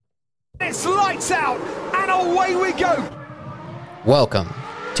It's lights out, and away we go. Welcome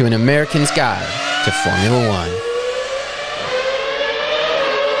to An American's Guide to Formula One.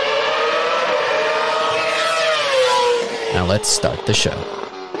 Now let's start the show.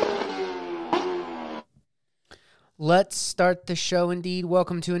 Let's start the show indeed.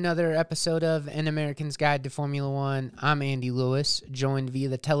 Welcome to another episode of An American's Guide to Formula One. I'm Andy Lewis, joined via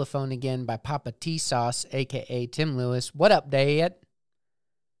the telephone again by Papa T-Sauce, a.k.a. Tim Lewis. What up, Dad?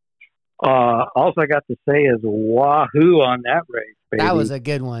 All I got to say is wahoo on that race, baby. That was a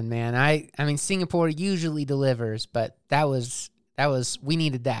good one, man. I mean, Singapore usually delivers, but that was we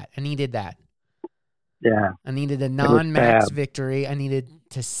needed that. I needed that. Yeah. I needed a non-Max victory. I needed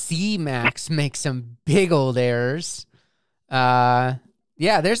to see Max make some big old errors. Yeah,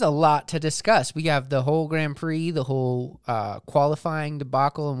 there's a lot to discuss. We have the whole Grand Prix, the whole qualifying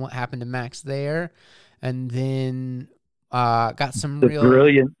debacle and what happened to Max there. And then got some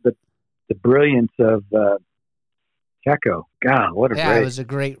the brilliance of Checo. God, what a race. Yeah, it was a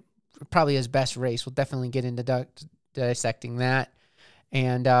great, probably his best race. We'll definitely get into dissecting that.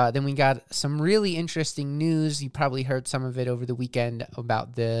 And then we got some really interesting news. You probably heard some of it over the weekend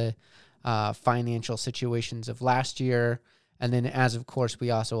about the financial situations of last year. And then, as of course,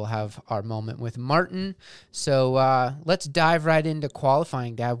 we also will have our moment with Martin. So let's dive right into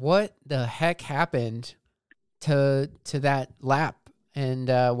qualifying, Dad. What the heck happened to that lap? And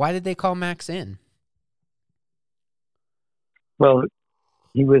why did they call Max in? Well,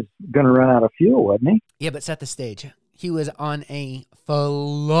 he was going to run out of fuel, wasn't he? Yeah, but set the stage. He was on a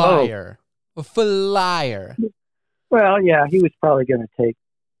flyer. A flyer. Well, yeah, he was probably going to take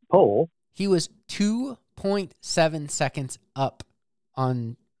pole. He was 2.7 seconds up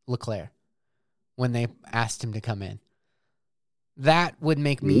on Leclerc when they asked him to come in. That would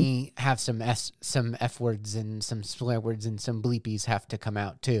make me have some F words and some swear words and some bleepies have to come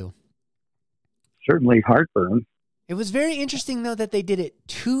out too. Certainly heartburn. It was very interesting, though, that they did it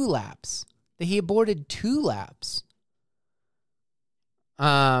 2 laps. That he aborted 2 laps.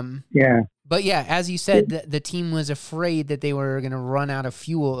 Yeah. But yeah, as you said, the team was afraid that they were going to run out of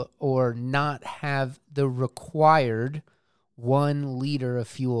fuel or not have the required 1 liter of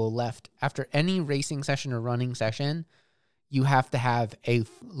fuel left. After any racing session or running session, you have to have a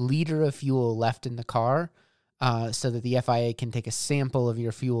liter of fuel left in the car so that the FIA can take a sample of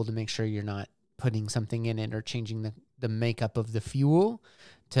your fuel to make sure you're not putting something in it or changing the makeup of the fuel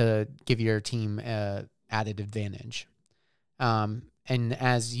to give your team added advantage. And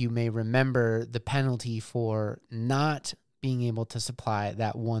as you may remember, the penalty for not being able to supply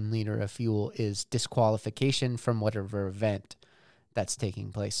that 1 liter of fuel is disqualification from whatever event that's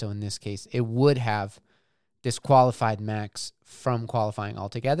taking place. So in this case, it would have disqualified Max from qualifying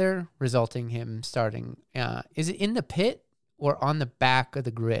altogether, resulting him starting. Is it in the pit or on the back of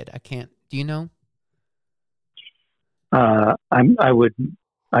the grid? Do you know? I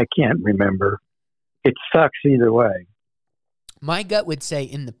can't remember. It sucks either way. My gut would say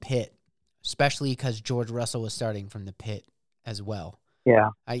in the pit, especially because George Russell was starting from the pit as well. Yeah.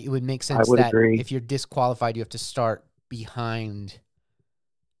 It would make sense that agree. If you're disqualified, you have to start behind.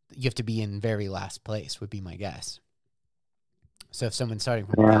 You have to be in very last place, would be my guess. So if someone's starting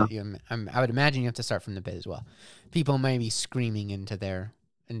from the pit, I would imagine you have to start from the pit as well. People may be screaming into their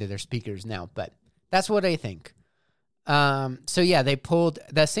speakers now, but that's what I think. So yeah, they pulled.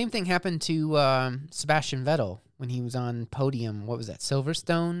 The same thing happened to Sebastian Vettel when he was on podium. What was that,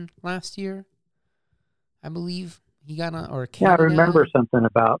 Silverstone last year? I believe he got on, or Canada, yeah, I remember something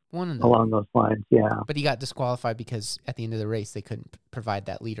about one of them along those lines. Yeah, but he got disqualified because at the end of the race they couldn't provide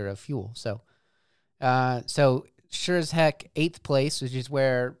that liter of fuel. So, sure as heck, 8th place, which is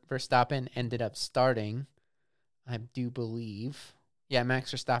where Verstappen ended up starting. I do believe, yeah,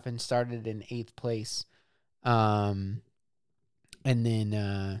 Max Verstappen started in 8th place. And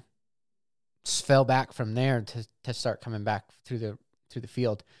then fell back from there to start coming back through the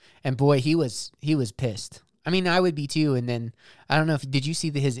field. And boy, he was pissed. I mean, I would be too. And then I don't know did you see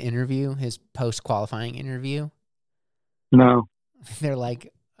his interview, his post qualifying interview? No. They're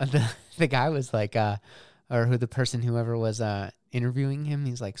like the guy was like, whoever was interviewing him,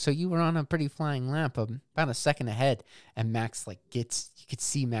 he's like, so you were on a pretty flying lap, about a second ahead, and Max you could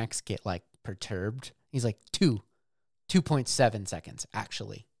see Max get like perturbed. He's like 2.7 seconds,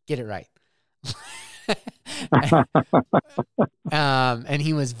 actually. Get it right. And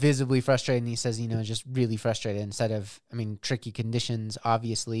he was visibly frustrated, and he says, just really frustrated tricky conditions,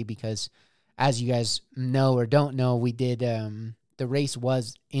 obviously, because as you guys know or don't know, we did, the race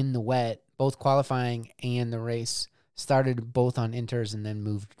was in the wet, both qualifying and the race started both on inters and then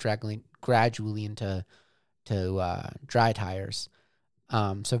moved gradually into dry tires.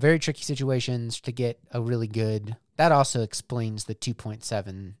 So very tricky situations to get a really good. That also explains the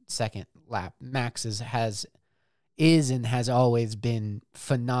 2.7 second lap. Max is and has always been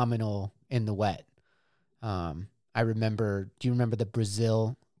phenomenal in the wet. I remember. Do you remember the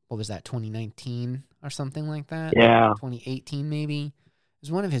Brazil? What was that? 2019 or something like that? Yeah. 2018 maybe. It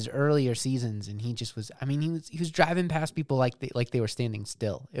was one of his earlier seasons, and he just was. I mean, he was driving past people like they were standing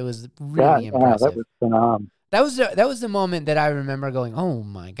still. It was really impressive. That was phenomenal. That was the moment that I remember going, "Oh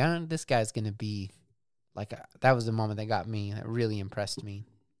my God, this guy's gonna be like." That was the moment that got me. That really impressed me.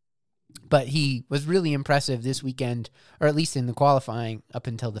 But he was really impressive this weekend, or at least in the qualifying up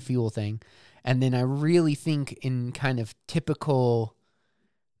until the fuel thing. And then I really think in kind of typical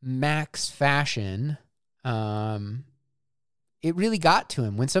Max fashion, it really got to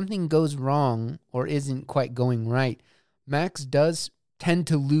him. When something goes wrong or isn't quite going right, Max does tend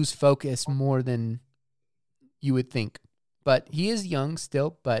to lose focus more than you would think. But he is young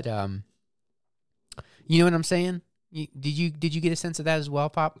still, but you know what I'm saying? Did you get a sense of that as well,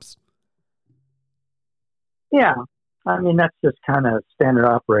 Pops? Yeah. I mean, that's just kind of standard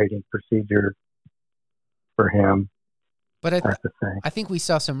operating procedure for him. But I think we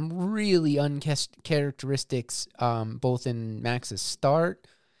saw some really uncharacteristics both in Max's start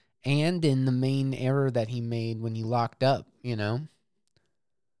and in the main error that he made when he locked up, you know?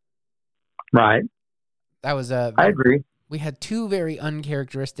 Right. That was I agree. We had two very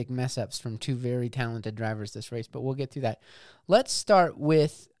uncharacteristic mess-ups from two very talented drivers this race, but we'll get to that. Let's start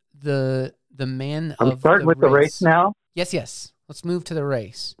with the man of start with the race now? Yes. Let's move to the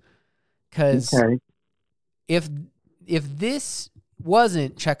race. Because if this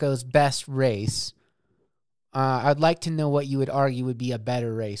wasn't Checo's best race, I'd like to know what you would argue would be a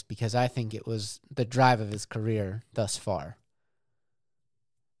better race, because I think it was the drive of his career thus far.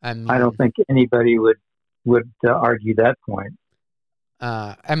 I mean, I don't think anybody would argue that point.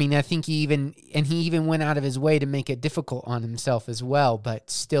 I mean, I think he even went out of his way to make it difficult on himself as well, but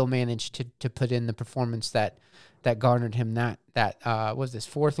still managed to put in the performance that garnered him that was his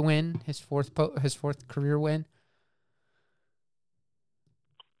fourth win, his fourth career win.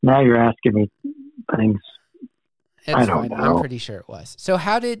 Now you're asking me things. I don't know. I'm pretty sure it was. So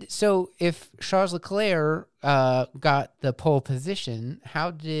if Charles Leclerc got the pole position, how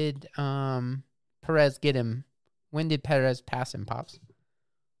did Perez get him? When did Perez pass him, Pops?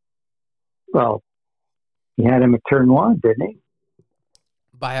 Well, he had him at turn one, didn't he?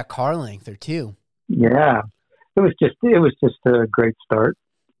 By a car length or two. Yeah. It was just a great start.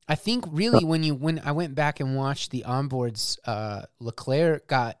 I think really when I went back and watched the onboards, Leclerc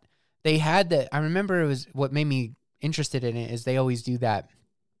I remember it was what made me interested in it is they always do that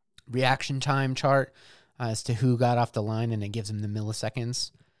reaction time chart as to who got off the line, and it gives them the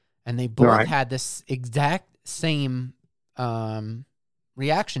milliseconds. And they both had this exact same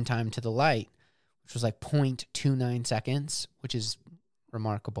reaction time to the light, which was like 0.29 seconds, which is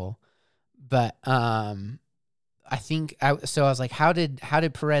remarkable. But I think I was like, how did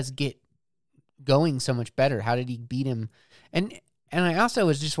Perez get going so much better? How did he beat him? And I also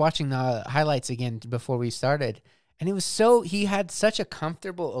was just watching the highlights again before we started, and he had such a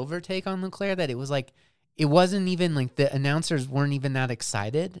comfortable overtake on Leclerc that it was like, it wasn't even like the announcers weren't even that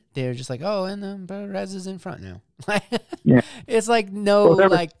excited. They were just like, oh, and then Perez is in front now. Yeah. It's like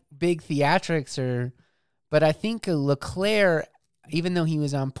big theatrics but I think Leclerc, even though he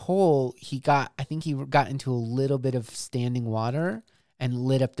was on pole, he got into a little bit of standing water and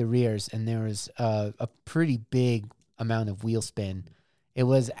lit up the rears, and there was a pretty big amount of wheel spin. It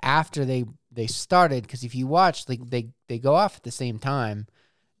was after they started, because if you watch, like they go off at the same time,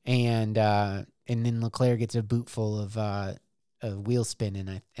 and then Leclerc gets a boot full of wheel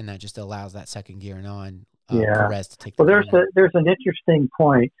spin, and that just allows that second gear and on Perez to take. Well, there's an interesting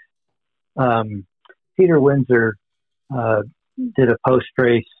point. Peter Windsor did a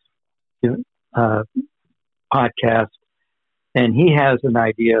post-race podcast, and he has an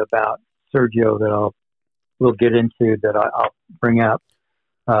idea about Sergio that we'll get into, that I'll bring up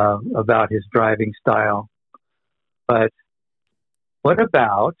about his driving style. But what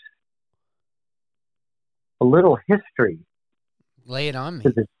about a little history? Lay it on me.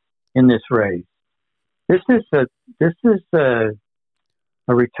 In this race, this is a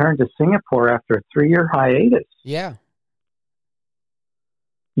return to Singapore after a 3-year hiatus. Yeah.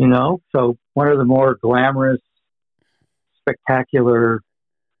 You know, so one of the more glamorous, spectacular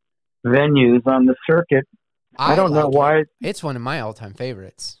venues on the circuit. I don't know why. It's one of my all-time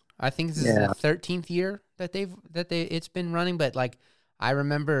favorites. I think this is the 13th year that it's been running, but like I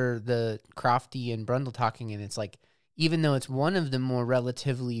remember the Crofty and Brundle talking, and it's like, even though it's one of the more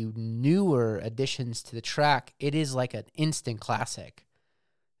relatively newer additions to the track, it is like an instant classic.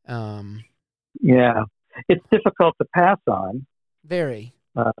 Yeah, it's difficult to pass on. Very.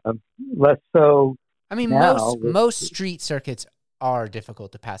 Less so I mean, now. most street circuits are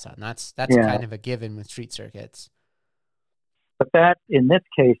difficult to pass on. That's Yeah. kind of a given with street circuits. But that, in this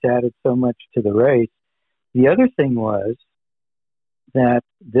case, added so much to the race. The other thing was that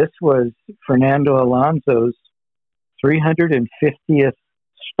this was Fernando Alonso's 350th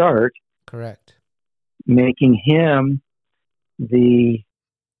start, Correct. making him the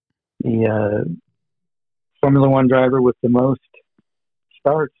Formula One driver with the most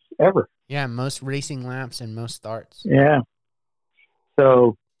starts ever. Yeah, most racing laps and most starts. Yeah.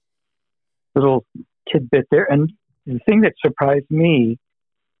 So, little tidbit there. And the thing that surprised me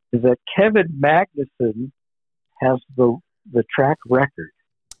is that Kevin Magnussen has the track record.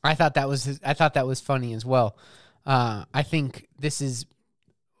 I thought that was funny as well. I think this is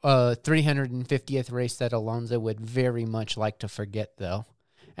a 350th race that Alonso would very much like to forget, though.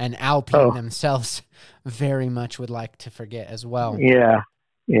 And Alpine themselves very much would like to forget as well. Yeah,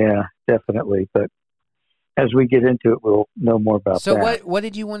 definitely. But as we get into it, we'll know more about that. So what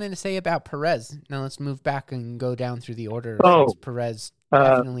did you want to say about Perez? Now let's move back and go down through the order. Perez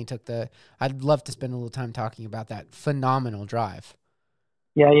definitely took I'd love to spend a little time talking about that phenomenal drive.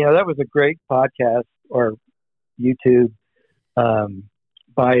 Yeah, that was a great podcast or YouTube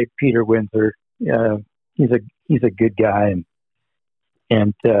by Peter Windsor. He's a good guy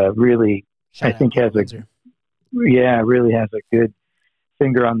and really I think really has a good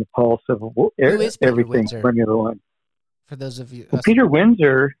finger on the pulse of everything Formula One. For those of you, Peter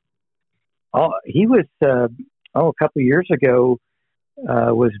Windsor, he was a couple of years ago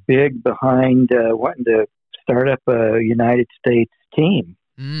was big behind wanting to start up a United States team,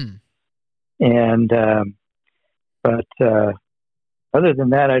 and but other than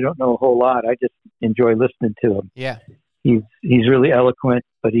that, I don't know a whole lot. I just enjoy listening to him. Yeah, he's really eloquent,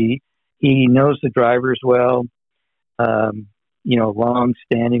 but he knows the drivers well.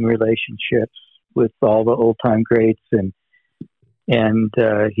 Long-standing relationships with all the old-time greats, and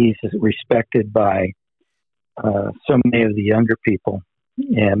he's respected by so many of the younger people.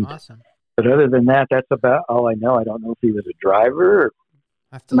 And awesome. But other than that, that's about all I know. I don't know if he was a driver or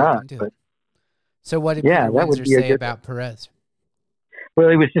I have to look into it. So what did Peter Windsor say about Perez? Well,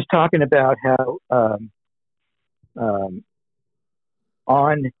 he was just talking about how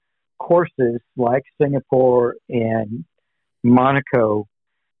on courses like Singapore and Monaco,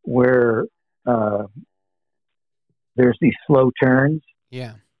 where there's these slow turns.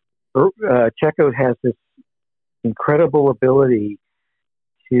 Yeah. Checo has this incredible ability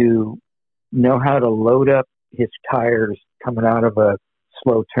to know how to load up his tires coming out of a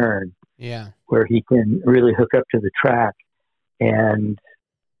slow turn. Yeah. Where he can really hook up to the track. And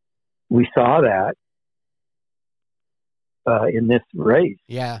we saw that in this race.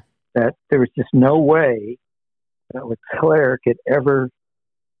 Yeah. That there was just no way that Leclerc could ever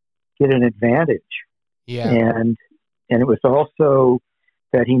get an advantage. Yeah. And it was also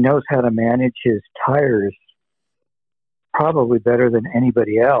that he knows how to manage his tires probably better than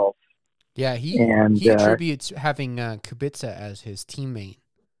anybody else. Yeah, he attributes having Kubica as his teammate.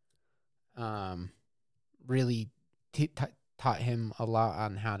 Really taught him a lot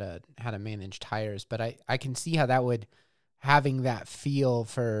on how to manage tires. But I can see how that would, having that feel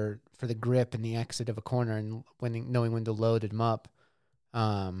for the grip and the exit of a corner and knowing when to load them up,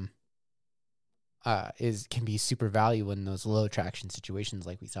 can be super valuable in those low traction situations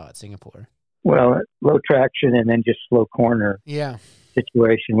like we saw at Singapore. Well, low traction and then just slow corner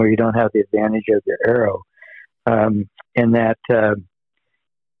situation where you don't have the advantage of your aero. And that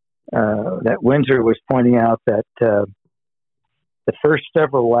Windsor was pointing out that the first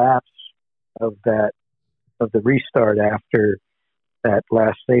several laps of the restart after that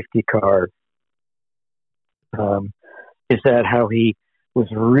last safety car is that how he was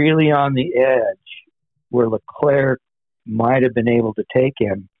really on the edge where Leclerc might have been able to take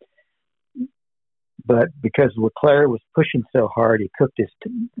him. But because Leclerc was pushing so hard, he cooked his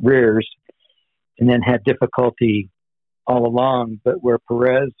rears and then had difficulty all along. But where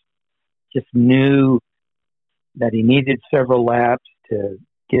Perez just knew that he needed several laps to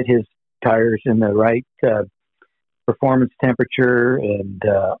get his tires in the right performance temperature and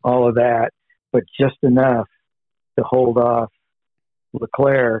all of that, but just enough to hold off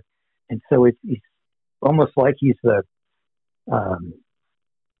Leclerc. And so he's almost like he's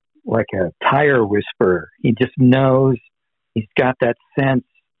like a tire whisperer. He just knows, he's got that sense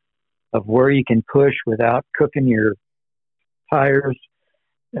of where you can push without cooking your tires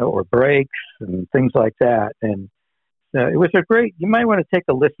or brakes and things like that. And it was a great, you might want to take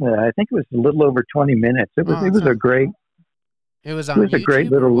a listen to that. I think it was a little over 20 minutes. It was a great It was It on was a great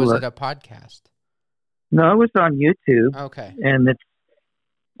YouTube, or little was look. it a podcast? No, it was on YouTube, Okay. and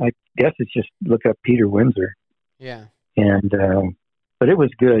I guess it's just look up Peter Windsor, Yeah. and but it was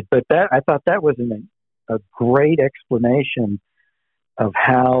good. But I thought that was a great explanation of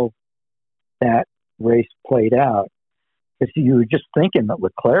how that race played out. Because you were just thinking that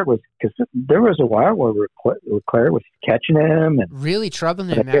Leclerc was, because there was a while where Leclerc was catching him and Really troubling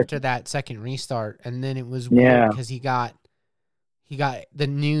him after that second restart, and then it was weird because he got the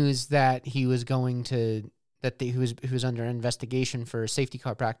news that he was going to he was under investigation for safety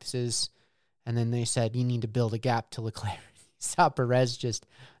car practices, and then they said you need to build a gap to Leclerc. Saw Perez just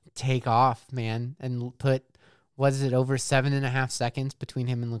take off, man, and put, was it over 7.5 seconds between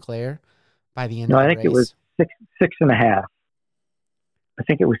him and Leclerc by the end of the race? No, I think it was 6.5. I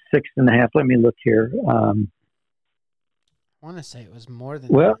think it was 6.5. Let me look here. I want to say it was more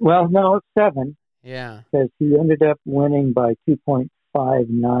than well, that. well, no, it's 7. Yeah. Because he ended up winning by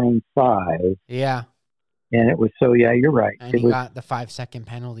 2.595. Yeah. And it was, so yeah, you're right. And he got the 5-second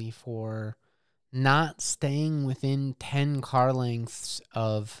penalty for not staying within 10 car lengths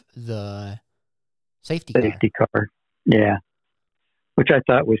of the safety car. Yeah. Which I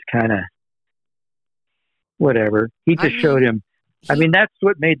thought was kind of whatever. He just showed him. That's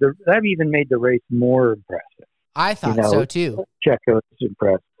what that even made the race more impressive. I thought so too. Checo was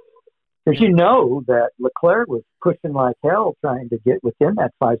impressed. Because you know that Leclerc was pushing like hell trying to get within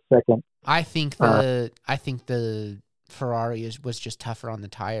that 5-second. I think the Ferrari was just tougher on the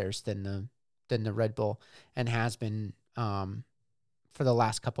tires than the Red Bull, and has been for the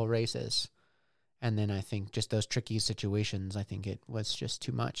last couple races. And then I think just those tricky situations, I think it was just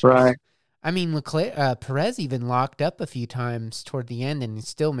too much. Right. I mean, Perez even locked up a few times toward the end, and he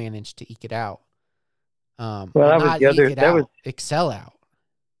still managed to eke it out. Excel out.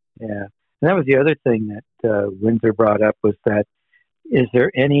 Yeah, and that was the other thing that Windsor brought up, was that is there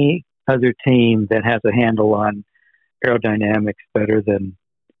any other team that has a handle on aerodynamics better than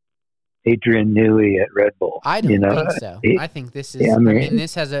Adrian Newey at Red Bull? I don't think so. I think this is.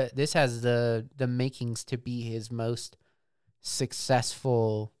 This has the makings to be his most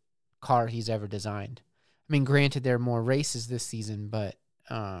successful car he's ever designed. I mean, granted, there are more races this season, but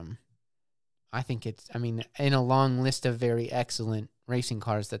I think it's. I mean, in a long list of very excellent racing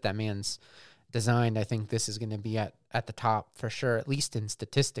cars that man's designed, I think this is going to be at the top for sure, at least in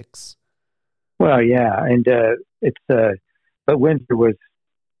statistics. Well, yeah, and but Windsor was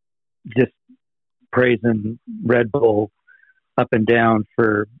just praising Red Bull up and down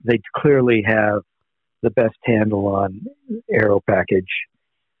for they clearly have the best handle on aero package,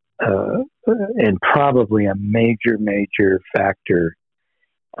 and probably a major factor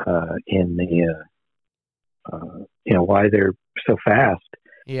in the why they're so fast.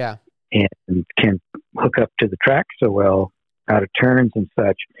 Yeah, and can hook up to the track so well out of turns and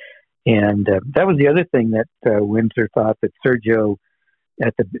such. And that was the other thing that Windsor thought, that Sergio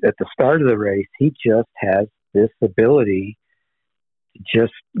at the start of the race, he just has this ability to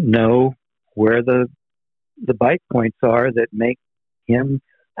just know where the bike points are that make him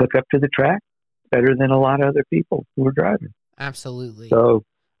hook up to the track better than a lot of other people who are driving. Absolutely. So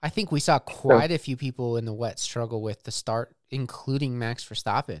I think we saw quite a few people in the wet struggle with the start, including Max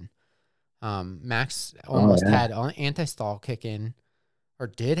Verstappen. Max almost had anti-stall kick in, or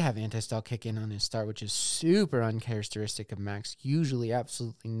did have anti-stall kick in on his start, which is super uncharacteristic of Max. Usually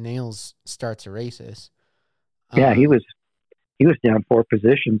absolutely nails starts of races. Yeah, he was down 4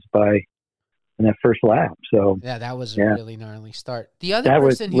 positions in that first lap. So yeah, that was a really gnarly start. The other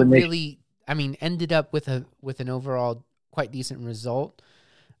person who really, ended up with an overall quite decent result,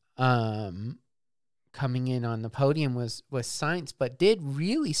 coming in on the podium was Sainz, but did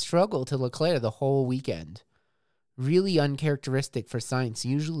really struggle to Leclerc the whole weekend. Really uncharacteristic for Sainz.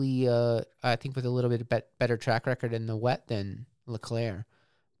 Usually, I think with a little bit better track record in the wet than Leclerc,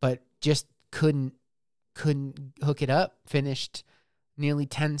 but just couldn't hook it up. Finished nearly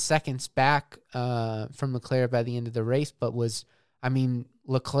 10 seconds back from Leclerc by the end of the race, but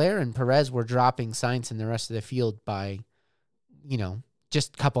Leclerc and Perez were dropping Sainz and the rest of the field by,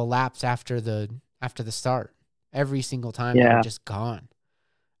 just a couple laps after the start. Every single time they were just gone.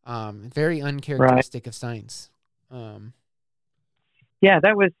 Very uncharacteristic of Sainz. Yeah,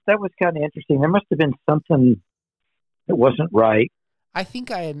 that was kind of interesting. There must have been something that wasn't right. I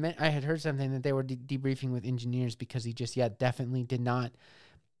think I had heard something that they were debriefing with engineers because he just definitely did not.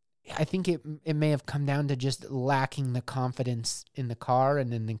 I think it may have come down to just lacking the confidence in the car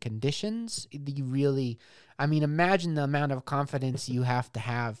and in the conditions. You really, imagine the amount of confidence you have to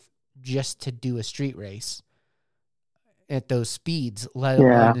have just to do a street race. at those speeds, let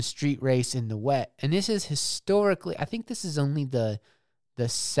alone a street race in the wet. And this is historically, I think this is only the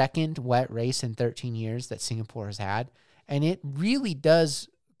second wet race in 13 years that Singapore has had. And it really does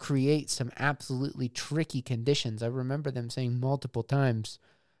create some absolutely tricky conditions. I remember them saying multiple times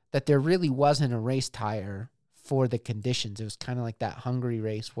that there really wasn't a race tire for the conditions. It was kind of like that Hungary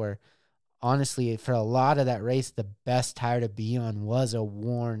race where, honestly, for a lot of that race, the best tire to be on was a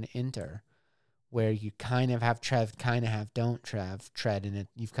worn Inter, where you kind of have tread, kind of have don't tread, and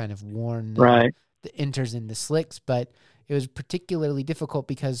you've kind of worn the Inters into slicks. But it was particularly difficult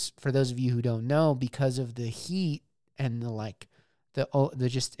because, for those of you who don't know, because of the heat and the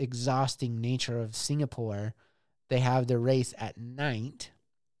just exhausting nature of Singapore, they have the race at night.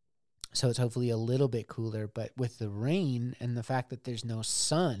 So it's hopefully a little bit cooler, but with the rain and the fact that there's no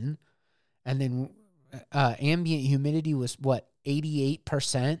sun, and then ambient humidity was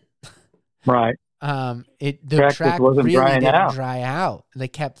 88%. Right. The track really didn't dry out. They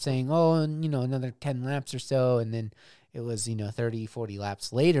kept saying, "Oh, another 10 laps or so," and then it was 30, 40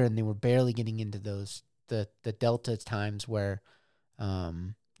 laps later, and they were barely getting into those the delta times where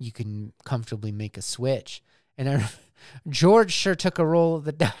you can comfortably make a switch. And George sure took a roll of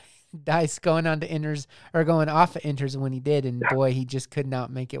the dice going on to Inters or going off of Inters when he did, and boy, he just could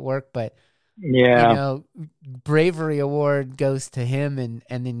not make it work. But bravery award goes to him, and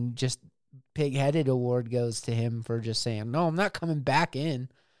then just pig-headed award goes to him for just saying, "No, I'm not coming back in.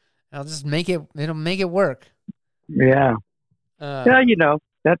 I'll just make it. It'll make it work." Yeah.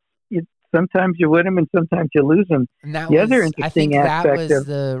 That's it. Sometimes you win them and sometimes you lose them. Other interesting aspect that was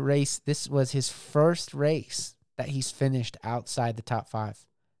the race. This was his first race that he's finished outside the top 5.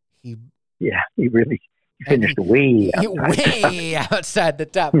 He really finished way outside the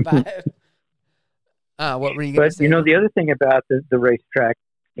top 5. What were you going to say? The other thing about the racetrack,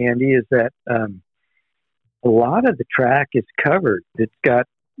 Andy, is that a lot of the track is covered. It's got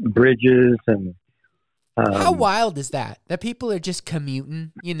bridges and. How wild is that? That people are just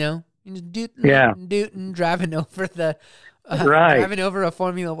commuting, driving over driving over a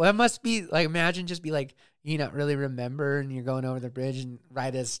Formula. Well, it must be like, imagine just be like, you not really remember, and you're going over the bridge and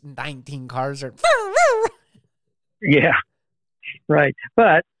right as 19 cars are. Yeah, right.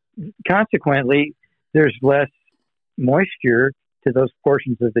 But consequently, there's less moisture to those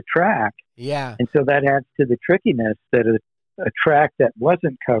portions of the track. Yeah. And so that adds to the trickiness that a track that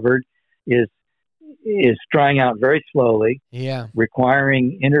wasn't covered is drying out very slowly. Yeah.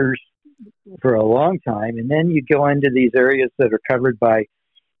 Requiring Inters for a long time. And then you go into these areas that are covered by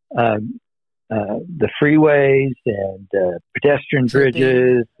the freeways and pedestrian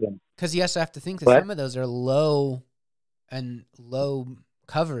bridges. Because you also have to think that some of those are low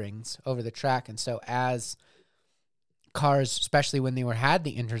coverings over the track. And so as cars, especially when they had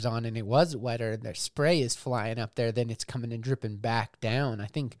the Inters on and it was wetter, their spray is flying up there, then it's coming and dripping back down. I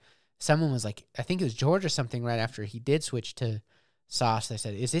think someone was like, I think it was George or something, right after he did switch to sauce, they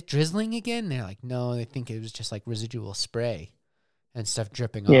said, "Is it drizzling again?" And they're like, "No, they think it was just like residual spray and stuff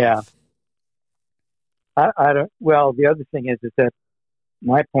dripping off." I don't. Well, the other thing is that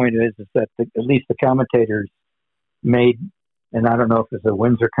my point is that at least the commentators made, and I don't know if it's a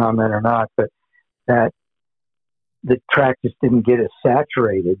Windsor comment or not, but that the track just didn't get as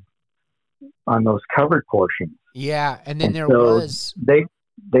saturated on those covered portions. Yeah, and then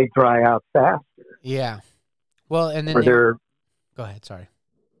they dry out faster. Yeah. Well, and then go ahead, sorry.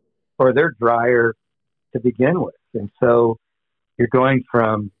 Or they're drier to begin with. And so you're going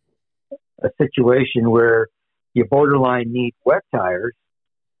from a situation where you borderline need wet tires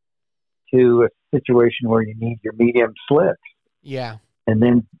to a situation where you need your medium slicks. Yeah. And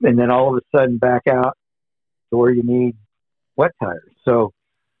then all of a sudden back out to where you need wet tires. So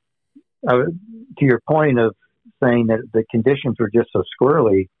to your point of saying that the conditions were just so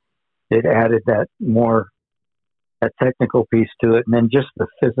squirrely, it added that technical piece to it. And then just the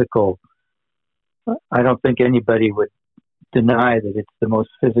physical, I don't think anybody would deny that it's the most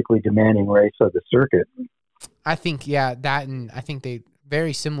physically demanding race of the circuit. I think, that, and I think they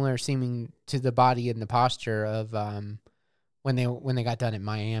very similar seeming to the body and the posture of when they got done at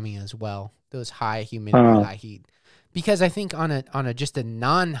Miami as well. Those high humidity, high heat. Because I think on a just a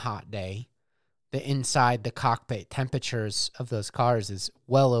non-hot day, the inside the cockpit temperatures of those cars is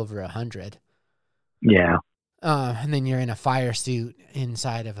well over 100. Yeah. And then you're in a fire suit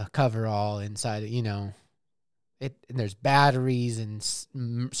inside of a coverall inside, there's batteries and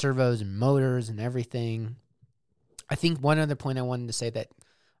servos and motors and everything. I think one other point I wanted to say that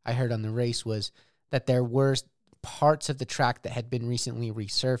I heard on the race was that there were parts of the track that had been recently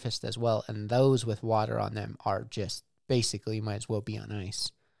resurfaced as well, and those with water on them are just basically might as well be on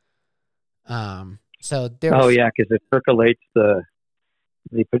ice. So there. Oh yeah, because it percolates the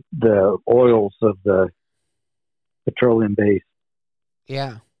oils of the petroleum-based,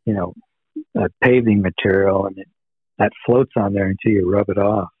 Yeah. paving material, and that floats on there until you rub it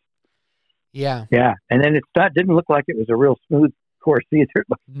off. Yeah. Yeah, and then didn't look like it was a real smooth course either.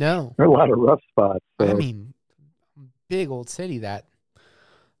 No. There are a lot of rough spots. So. I mean, big old city that.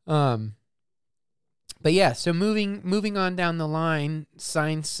 But yeah, so moving on down the line,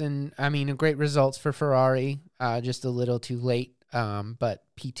 Sainz and great results for Ferrari. Just a little too late. But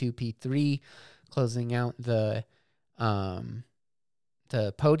P2, P3, closing out the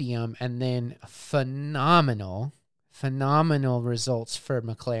podium, and then phenomenal results for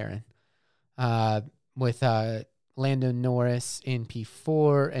McLaren. With Lando Norris in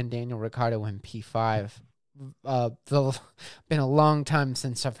P4 and Daniel Ricciardo in P5. Been a long time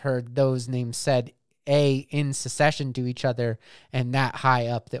since I've heard those names said in succession to each other and that high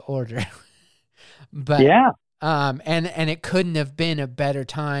up the order. But yeah, and it couldn't have been a better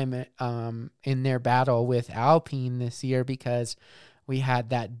time in their battle with Alpine this year, because we had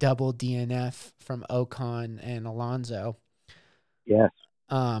that double DNF from Ocon and Alonso. Yes.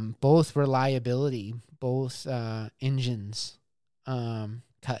 Both reliability, both engines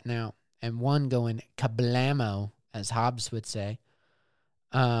cutting out, and one going kablamo, as Hobbs would say.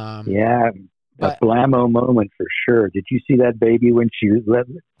 Yeah, a blammo moment for sure. Did you see that baby when she was let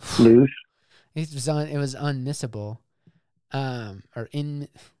loose? It was unmissable. You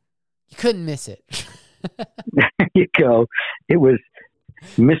couldn't miss it. There you go. It was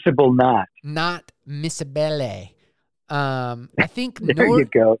missable, not missabile. I think there you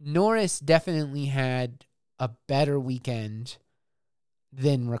go. Norris definitely had a better weekend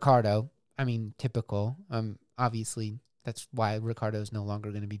than Ricciardo. I mean, typical. Obviously, that's why Ricciardo is no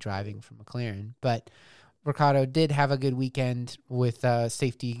longer going to be driving for McLaren. But Ricciardo did have a good weekend with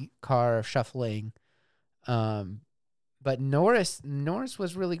safety car shuffling. But Norris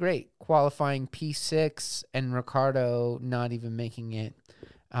was really great, qualifying P6, and Ricciardo not even making it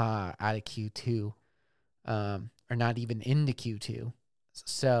out of Q2, or not even into Q2.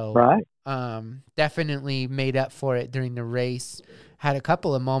 So right. Definitely made up for it during the race. Had a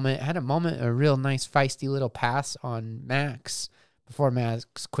real nice feisty little pass on Max before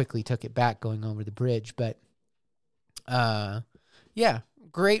Max quickly took it back going over the bridge. But yeah,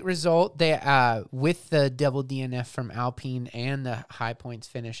 great result. They with the double DNF from Alpine and the high points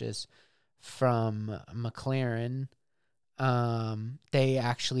finishes from McLaren, they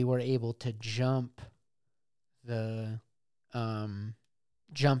actually were able to jump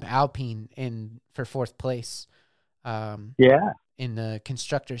Alpine for fourth place. In the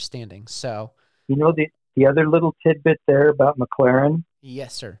constructors standings. So the other little tidbit there about McLaren,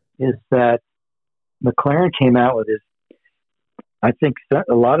 yes, sir, is that McLaren came out with I think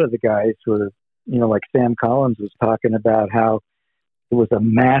a lot of the guys were, like Sam Collins was talking about how it was a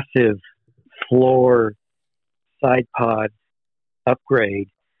massive floor side pod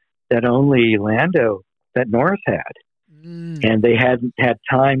upgrade that only Norris had. And they hadn't had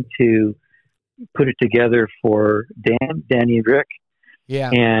time to put it together for Danny Rick.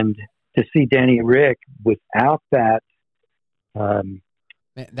 Yeah. And to see Danny Rick without that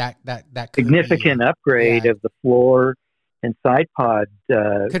significant upgrade of the floor and side pod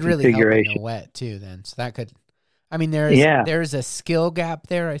could really configuration. Help in the wet too then. So that could, I mean, there's a skill gap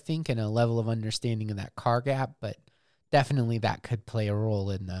there, I think, and a level of understanding of that car gap, but definitely that could play a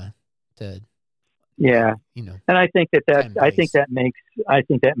role in and I think that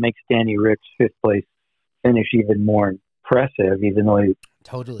makes Danny Rick's fifth place finish even more impressive, even though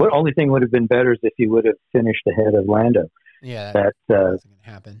the only thing would have been better is if he would have finished ahead of Lando. Yeah, that wasn't going to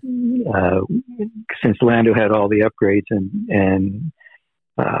happen. Since Lando had all the upgrades and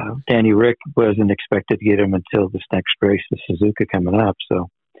Danny Rick wasn't expected to get him until this next race, the Suzuka coming up. So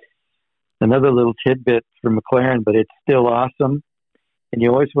another little tidbit for McLaren, but it's still awesome. And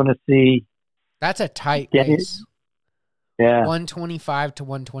you always want to see. That's a tight race. Yeah. 125 to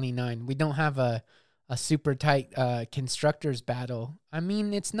 129. We don't have a super tight constructors battle. I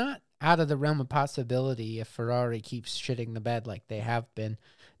mean, it's not out of the realm of possibility if Ferrari keeps shitting the bed like they have been,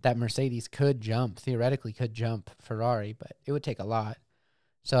 that Mercedes theoretically could jump Ferrari, but it would take a lot.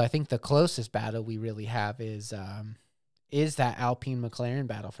 So I think the closest battle we really have is that Alpine McLaren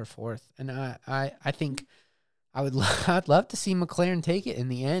battle for fourth. And I think I'd love to see McLaren take it in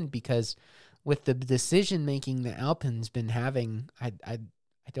the end, because with the decision making that Alpine's been having, I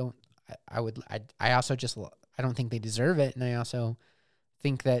don't think they deserve it, and I also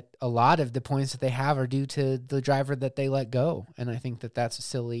think that a lot of the points that they have are due to the driver that they let go, and I think that that's a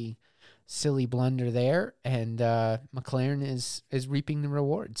silly blunder there, and McLaren is reaping the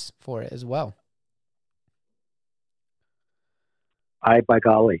rewards for it as well. By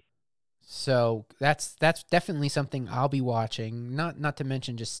golly. So that's definitely something I'll be watching. Not to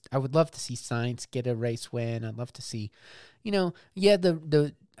mention, just I would love to see Sainz get a race win. I'd love to see, I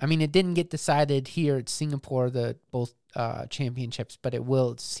mean, it didn't get decided here at Singapore, both championships, but it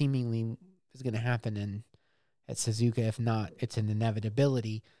will seemingly is going to happen at Suzuka. If not, it's an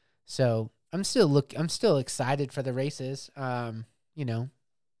inevitability. So I'm still excited for the races. And I'll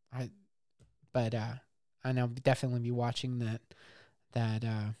definitely be watching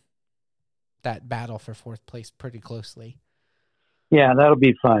that battle for fourth place pretty closely. Yeah, that'll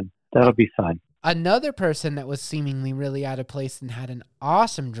be fun. Another person that was seemingly really out of place and had an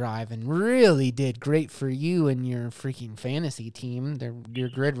awesome drive and really did great for you and your freaking fantasy team, your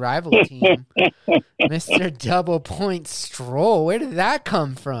grid rival team, Mr. Double Point Stroll. Where did that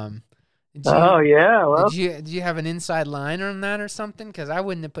come from? Well, did you have an inside line on that or something? Because I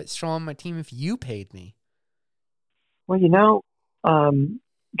wouldn't have put Stroll on my team if you paid me. Well,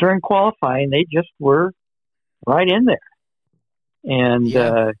 during qualifying, they just were right in there. And,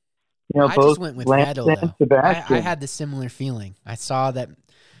 I both just went with Lance Vettel, and though. Sebastian. I had the similar feeling. I saw that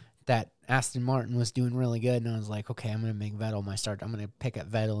Aston Martin was doing really good, and I was like, okay, I'm going to make Vettel my star. I'm going to pick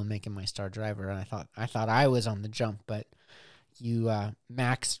up Vettel and make him my star driver. And I thought I was on the jump, but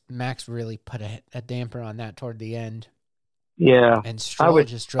Max really put a damper on that toward the end. Yeah, and Stroll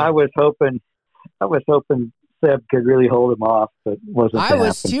just drove. I was hoping Seb could really hold him off, but wasn't. I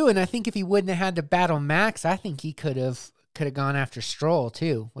was too, and I think if he wouldn't have had to battle Max, I think he could have gone after Stroll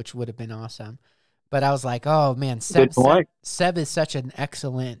too, which would have been awesome. But I was like, oh man, Seb is such an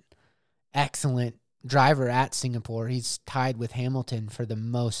excellent driver at Singapore. He's tied with Hamilton for the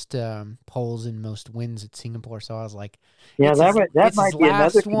most poles and most wins at Singapore. So I was like, yeah, that might be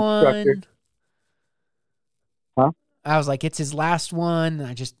another constructor. Huh? I was like, it's his last one.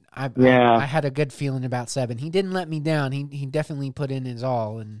 I had a good feeling about Seb, and he didn't let me down. He definitely put in his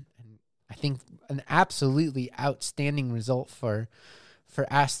all, and I think an absolutely outstanding result for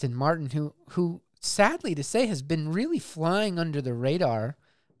Aston Martin, who sadly to say has been really flying under the radar.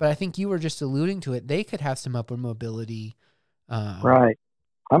 But I think you were just alluding to it. They could have some upward mobility. Right.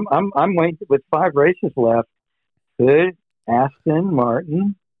 I'm waiting with 5 races left. Could Aston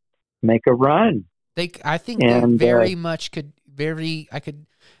Martin make a run? I think they very much could. I could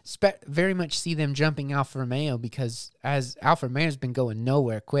very much see them jumping Alfa Romeo, because as Alfa Romeo's been going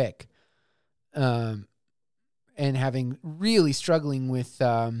nowhere quick, and having really struggling with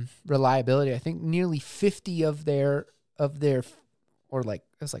reliability. I think nearly 50 of their or like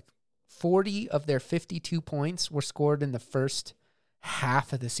it was like 40 of their 52 points were scored in the first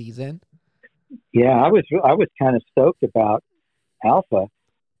half of the season. Yeah, I was kind of stoked about Alfa.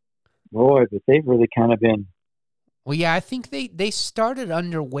 Boy, but they've really kind of been. Well, yeah, I think they started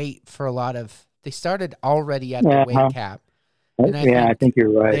underweight for a lot of. They started already at the weight cap. And I think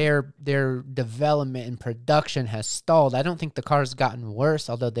you're right. Their development and production has stalled. I don't think the car's gotten worse,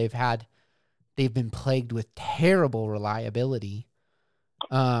 although they've been plagued with terrible reliability.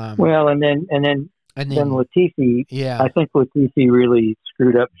 And then Latifi. Yeah, I think Latifi really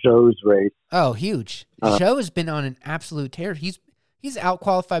screwed up Zhou's race. Oh, huge! Zhou has been on an absolute tear. He's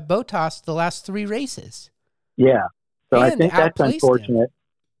outqualified Bottas the last 3 races. Yeah, so I think that's unfortunate.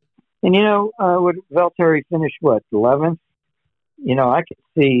 Him. And would Valtteri finish 11th? I could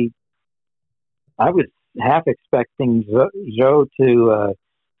see. I was half expecting Zhou to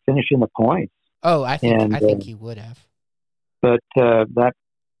finish in the points. Oh, I think he would have. But that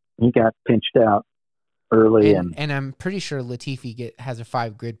he got pinched out early, and I'm pretty sure Latifi has a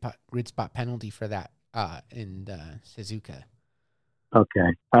 5 grid spot penalty for that in Suzuka.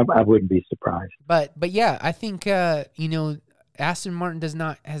 Okay, I wouldn't be surprised. But yeah, I think Aston Martin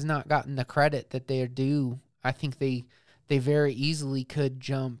has not gotten the credit that they are due. I think they very easily could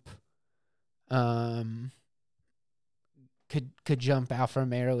jump jump Alfa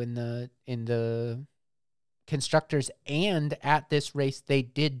Romeo in the constructors, and at this race they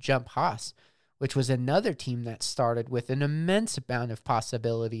did jump Haas, which was another team that started with an immense amount of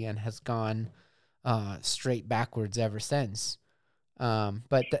possibility and has gone straight backwards ever since. For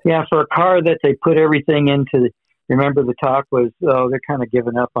a car that they put everything into, remember the talk was, they're kind of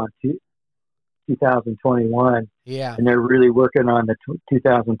giving up on 2021. Yeah. And they're really working on the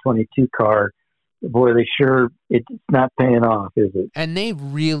 2022 car. Boy, it's not paying off, is it? And they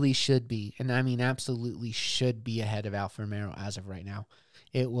really should be. And I mean, absolutely should be ahead of Alfa Romeo as of right now.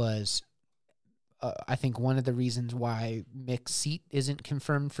 It was, I think, one of the reasons why Mick's seat isn't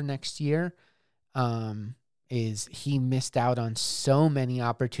confirmed for next year. Is he missed out on so many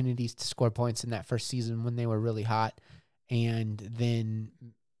opportunities to score points in that first season when they were really hot. And then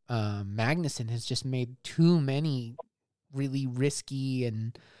Magnussen has just made too many really risky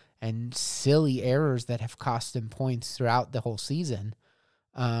and silly errors that have cost him points throughout the whole season.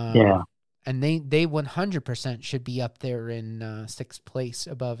 And they 100% should be up there in sixth place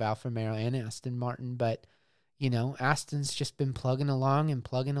above Alfa Romeo and Aston Martin. But, Aston's just been plugging along,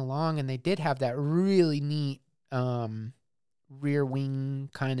 and they did have that really neat rear wing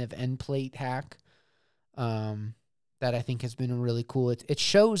kind of end plate hack that I think has been really cool. It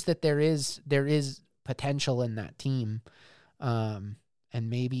shows that there is potential in that team. And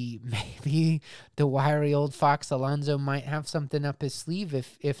maybe the wiry old fox Alonso might have something up his sleeve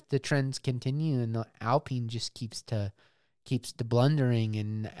if the trends continue and the Alpine just keeps to blundering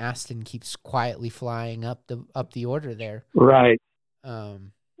and Aston keeps quietly flying up the order there. Right.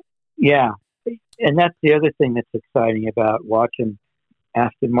 Yeah. And that's the other thing that's exciting about watching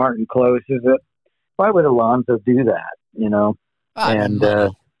Aston Martin close is that why would Alonso do that,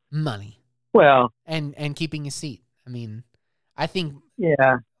 money. Well, and keeping his seat. I mean, I think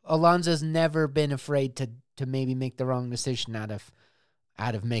Alonso's never been afraid to maybe make the wrong decision out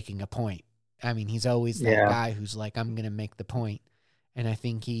of making a point. I mean, he's always that guy who's like, I'm going to make the point. And I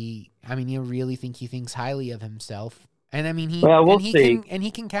think you really think he thinks highly of himself. And I mean,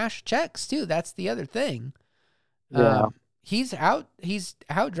 he can cash checks too. That's the other thing. Yeah. He's out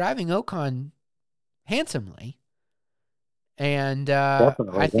driving Ocon handsomely. And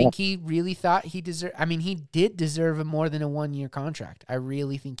I think he really thought he deserved. I mean, he did deserve more than a 1-year contract. I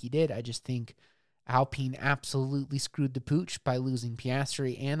really think he did. I just think Alpine absolutely screwed the pooch by losing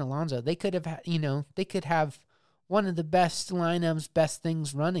Piastri and Alonso. They could have one of the best lineups, best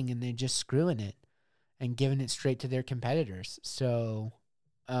things running, and they're just screwing it and giving it straight to their competitors. So,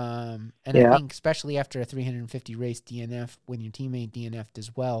 I think especially after a 350 race DNF, when your teammate DNF'd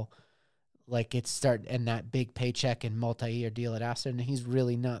as well. Like and that big paycheck and multi-year deal at Aston, and he's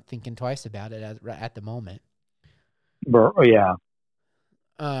really not thinking twice about it at the moment. Yeah.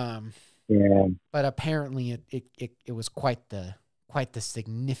 But apparently it was quite the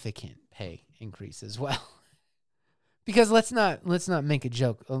significant pay increase as well. Because let's not make a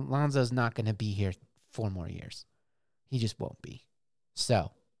joke. Alonso's not going to be here 4 more years. He just won't be.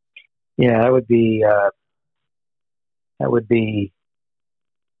 So. Yeah, that would be.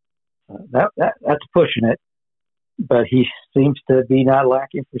 That's pushing it, but he seems to be not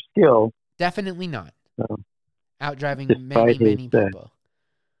lacking for skill. Definitely not. So, outdriving many people.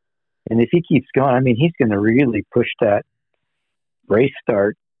 And if he keeps going, I mean, he's going to really push that race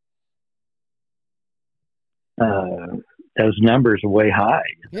start. Those numbers are way high.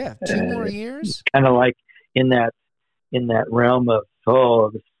 Yeah, 2 more years. Kind of like in that realm of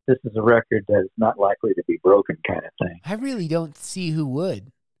this is a record that is not likely to be broken kind of thing. I really don't see who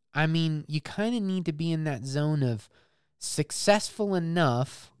would. I mean, you kind of need to be in that zone of successful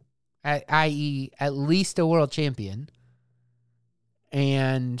enough, i.e., at least a world champion,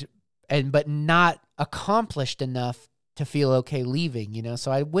 but not accomplished enough to feel okay leaving. So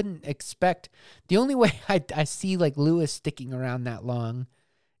I wouldn't expect. The only way I see like Lewis sticking around that long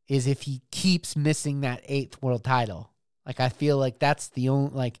is if he keeps missing that 8th world title. Like I feel like that's the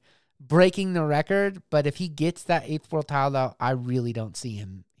only breaking the record. But if he gets that 8th world title, I really don't see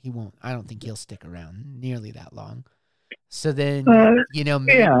him. He won't. I don't think he'll stick around nearly that long. So then,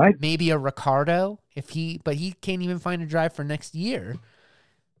 maybe a Ricciardo but he can't even find a drive for next year.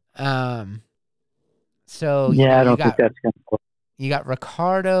 So I don't think that's going to work. You got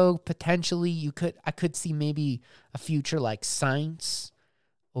Ricciardo potentially. I could see maybe a future like Sainz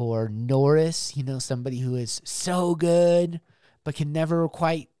or Norris. Somebody who is so good but can never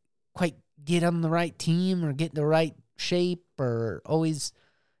quite get on the right team or get the right shape or always.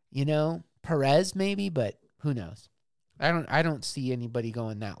 Perez maybe, but who knows? I don't see anybody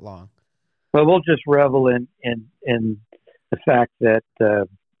going that long. Well, we'll just revel in the fact that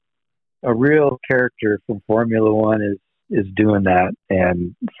a real character from Formula One is doing that,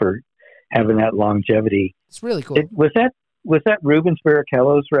 and for having that longevity. It's really cool. Was that Rubens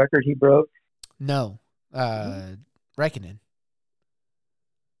Barrichello's record he broke? No, Raikkonen.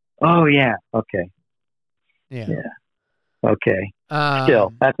 Oh yeah. Okay. Yeah. Okay.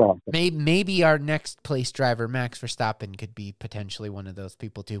 Still, that's awesome. Maybe our next place driver, Max Verstappen, could be potentially one of those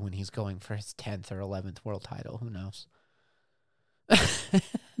people too when he's going for his 10th or 11th world title. Who knows?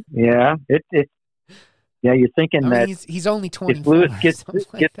 Yeah, you're thinking that he's only 24. If Lewis gets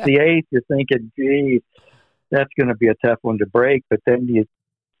the 8th, you're thinking, geez, that's going to be a tough one to break. But then you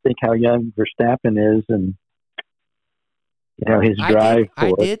think how young Verstappen is, and his drive.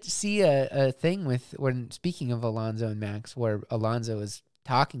 I did see a thing when speaking of Alonso and Max, where Alonso is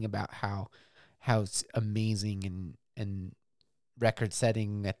talking about how amazing and record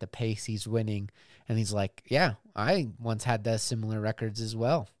setting at the pace he's winning. And he's like, yeah, I once had those similar records as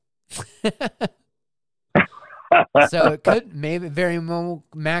well. So it could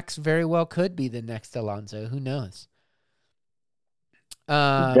Max very well could be the next Alonso. Who knows?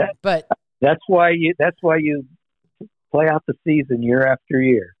 But that's why you play out the season year after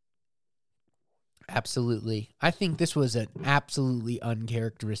year. Absolutely. I think this was an absolutely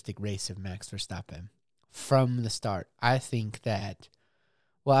uncharacteristic race of Max Verstappen from the start. I think that,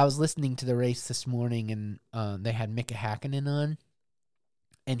 well, I was listening to the race this morning, and they had Mika Hakkinen on,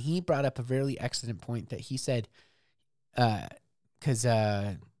 and he brought up a really excellent point that he said, because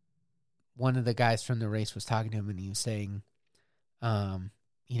one of the guys from the race was talking to him, and he was saying,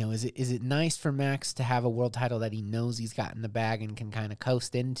 is it nice for Max to have a world title that he knows he's got in the bag and can kind of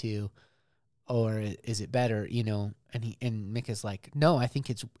coast into, or is it better, and Mick is like, no, I think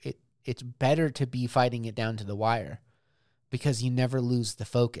it's better to be fighting it down to the wire because you never lose the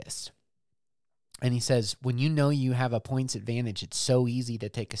focus. And he says, when you know you have a points advantage, it's so easy to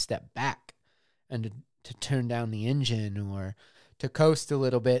take a step back and to turn down the engine or to coast a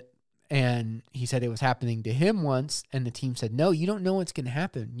little bit. And he said it was happening to him once, and the team said, no, you don't know what's going to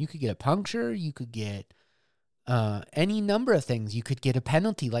happen. You could get a puncture. You could get any number of things. You could get a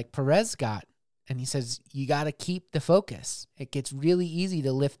penalty like Perez got. And he says, you got to keep the focus. It gets really easy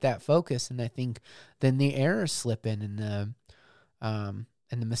to lift that focus. And I think then the errors slip in and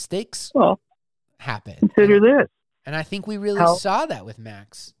the mistakes happen. Consider this. And I think we really saw that with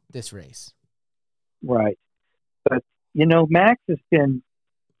Max this race. Right. But, Max has been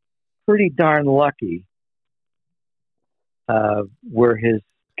pretty darn lucky where his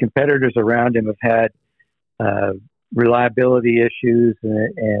competitors around him have had reliability issues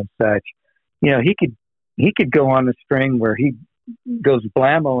and such. He could go on a string where he goes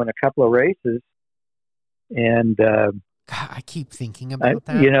blammo in a couple of races, and God, I keep thinking about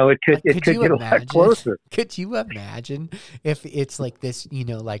that. It could get a lot closer. Could you imagine if it's like this?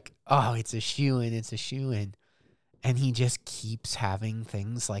 It's a shoe-in, and he just keeps having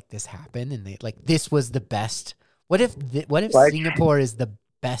things like this happen, and this was the best. What if Singapore is the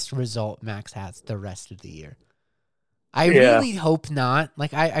best result Max has the rest of the year? I really hope not.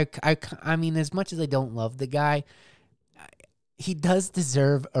 I mean, as much as I don't love the guy, he does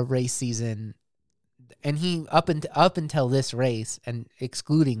deserve a race season. And he up until this race, and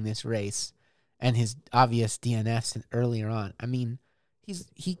excluding this race, and his obvious DNFs earlier on. I mean,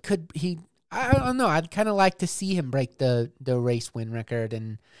 I don't know. I'd kind of like to see him break the race win record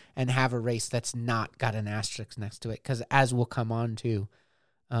and have a race that's not got an asterisk next to it. Because as we'll come on to,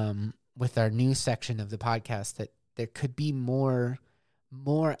 with our news section of the podcast, that there could be more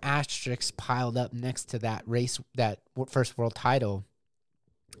asterisks piled up next to that race, that first world title,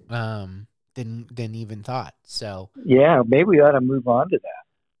 than even thought. So yeah, maybe we ought to move on to that.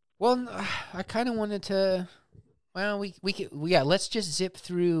 Well, I kind of wanted to. Well, let's just zip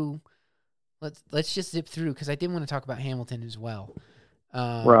through. Let's just zip through because I did want to talk about Hamilton as well.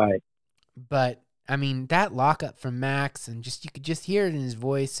 Right. But I mean, that lockup from Max, and you could just hear it in his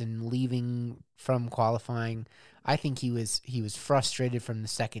voice, and leaving from qualifying. I think he was frustrated from the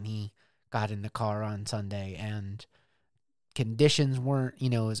second he got in the car on Sunday, and conditions weren't,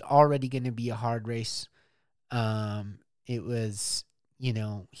 it was already going to be a hard race. It was,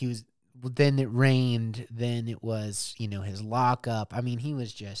 then it rained, then it was, his lockup. I mean,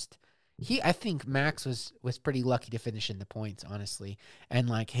 I think Max was pretty lucky to finish in the points, honestly. And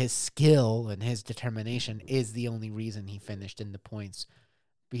his skill and his determination is the only reason he finished in the points,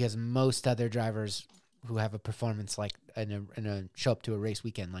 because most other drivers who have a performance like show up to a race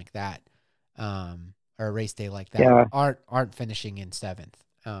weekend like that, or a race day like that, aren't finishing in seventh.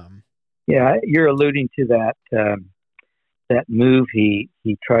 Yeah, you're alluding to that move he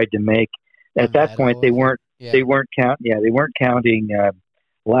tried to make. At that point, they weren't counting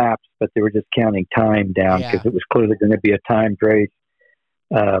laps, but they were just counting time down because it was clearly going to be a timed race.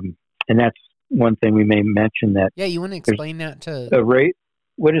 And that's one thing we may mention that. Yeah, you want to explain that to a race?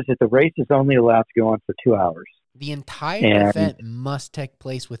 What is it? The race is only allowed to go on for 2 hours. The entire event must take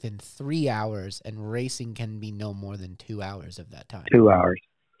place within 3 hours, and racing can be no more than 2 hours of that time. 2 hours.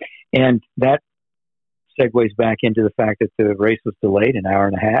 And that segues back into the fact that the race was delayed an hour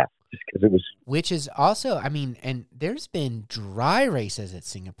and a half just because it was. Which is also, I mean, and there's been dry races at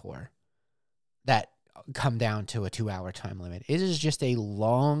Singapore that come down to a 2 hour time limit. It is just a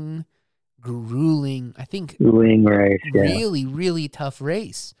long, grueling race. Yeah. Really, really tough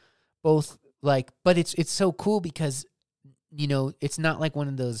race. But it's so cool because, it's not like one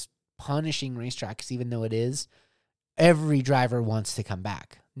of those punishing racetracks, even though it is. Every driver wants to come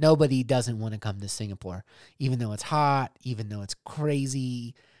back. Nobody doesn't want to come to Singapore, even though it's hot, even though it's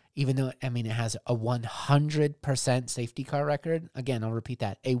crazy, even though, I mean, it has a 100% safety car record. Again, I'll repeat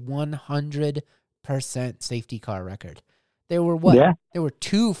that, a 100% safety car record. There were what? Yeah. There were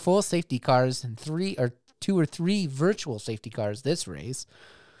 2 full safety cars and 2 or 3 virtual safety cars this race.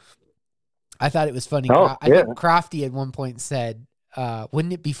 I thought it was funny. Oh, I think Crofty at one point said,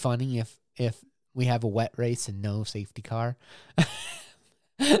 wouldn't it be funny if we have a wet race and no safety car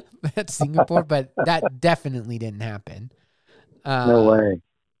at Singapore? But that definitely didn't happen. No way.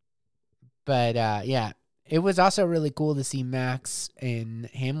 But yeah, it was also really cool to see Max and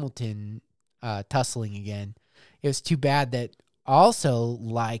Hamilton tussling again. It was too bad that also,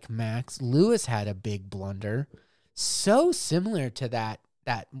 like Max, Lewis had a big blunder, so similar to that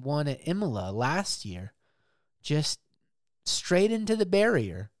one at Imola last year, just straight into the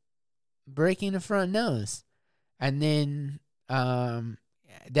barrier, breaking the front nose, and then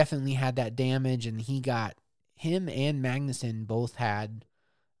definitely had that damage. And him and Magnussen both had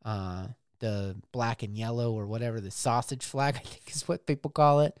the black and yellow, or whatever, the sausage flag, I think is what people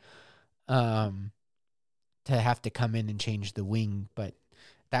call it, to have to come in and change the wing. But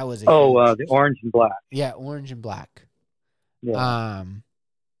that was the orange and black. Yeah, orange and black. Yeah.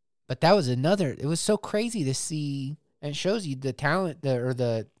 But that was it was so crazy to see, and it shows you the talent,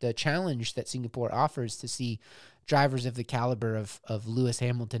 the challenge that Singapore offers, to see drivers of the caliber of Lewis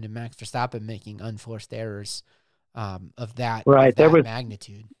Hamilton and Max Verstappen making unforced errors of that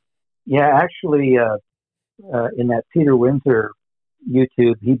magnitude. Yeah, actually, in that Peter Windsor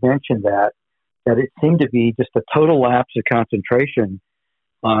YouTube, he mentioned that it seemed to be just a total lapse of concentration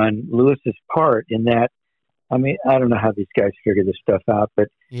on Lewis's part, in that, I mean, I don't know how these guys figure this stuff out, but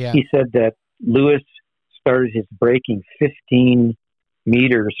he said that Lewis started his braking 15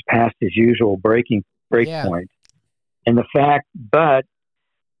 meters past his usual brake point. And but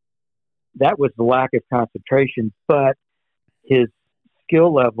that was the lack of concentration, but his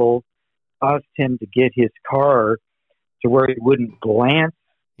skill level caused him to get his car to where he wouldn't glance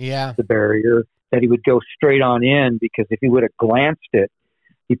the barrier, that he would go straight on in, because if he would have glanced it,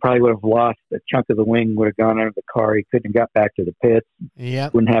 he probably would have lost a chunk of the wing, would have gone under the car. He couldn't have got back to the pits.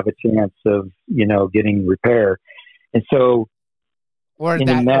 Wouldn't have a chance of, getting repair. And so,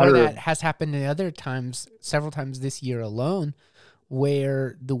 that has happened in other times, several times this year alone,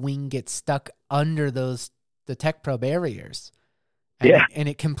 where the wing gets stuck under the Tech Pro barriers. And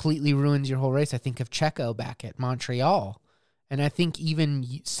it completely ruins your whole race. I think of Checo back at Montreal. And I think even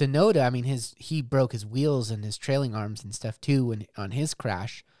Tsunoda, I mean, he broke his wheels and his trailing arms and stuff too on his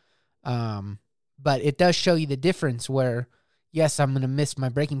crash. But it does show you the difference where, yes, I'm going to miss my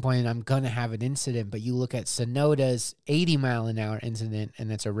braking point and I'm going to have an incident. But you look at Tsunoda's 80-mile-an-hour incident,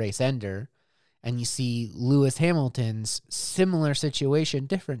 and it's a race ender. And you see Lewis Hamilton's similar situation,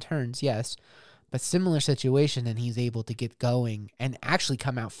 different turns, yes, but similar situation, and he's able to get going and actually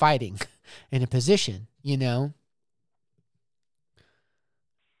come out fighting in a position,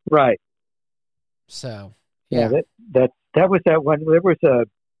 Right. So, yeah. That was that one. There was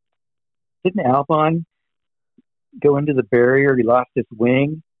didn't Albon go into the barrier? He lost his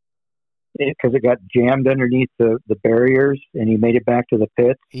wing because it got jammed underneath the barriers, and he made it back to the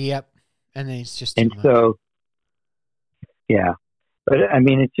pits. Yep. And then it's just so, yeah. But I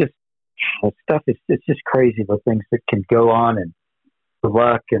mean, it's just stuff. It's just crazy, the things that can go on, and the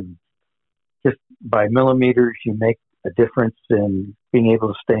luck, and just by millimeters you make a difference in being able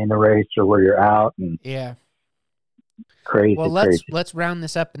to stay in the race or where you're out. And crazy. Well, let's round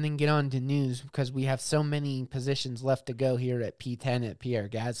this up and then get on to news, because we have so many positions left to go here at P10 at Pierre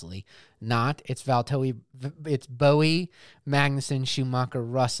Gasly. It's Valtteri, it's Bowie, Magnussen, Schumacher,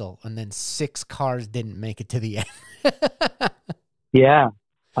 Russell, and then 6 cars didn't make it to the end. Yeah,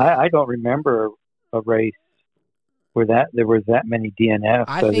 I don't remember a race where there was that many DNFs.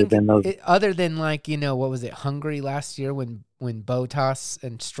 Other than what was it, Hungary last year when Bottas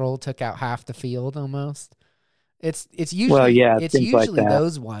and Stroll took out half the field almost. It's usually usually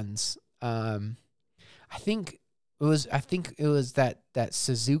those ones. I think it was that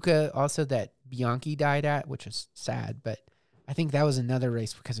Suzuka also that Bianchi died at, which was sad, but I think that was another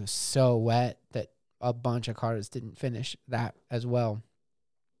race because it was so wet that a bunch of cars didn't finish that as well.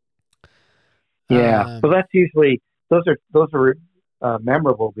 Yeah, so that's usually those are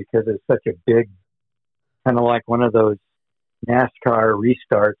memorable because it's such a big, kind of like one of those NASCAR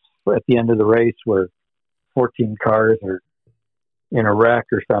restarts at the end of the race where 14 cars are in a wreck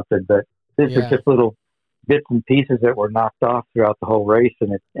or something. But these are just little bits and pieces that were knocked off throughout the whole race,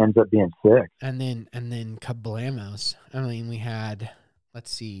 and it ends up being 6. And then kablamos. I mean, we had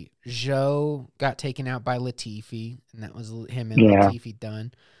let's see. Zhou got taken out by Latifi, and that was him and Yeah. Latifi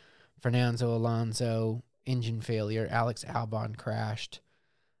done. Fernando Alonso, engine failure. Alex Albon crashed.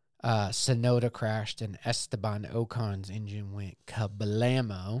 Sonoda crashed, and Esteban Ocon's engine went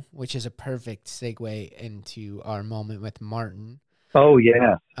kablamo, which is a perfect segue into our moment with Martin. Oh,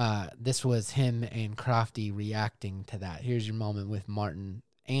 yeah. This was him and Crofty reacting to that. Here's your moment with Martin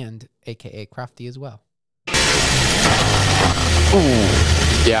and a.k.a. Crofty as well. Ooh.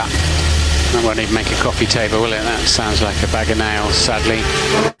 Yeah. That won't even make a coffee table, will it? That sounds like a bag of nails, sadly.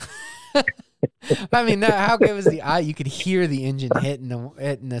 I mean, how good was the eye? You could hear the engine hitting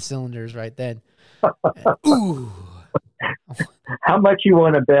the cylinders right then. Ooh. How much you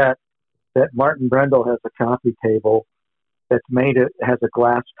want to bet that Martin Brundle has a coffee table that's has a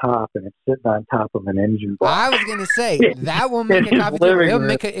glass top and it's sitting on top of an engine block? I was gonna say that will make a coffee table.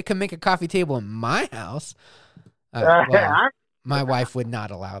 It can make a coffee table in my house. My wife would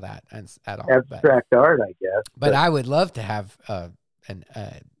not allow that at all. Abstract art, I guess. But I would love to have a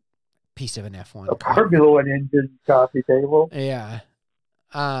piece of an F1. A Formula One engine coffee table. Yeah.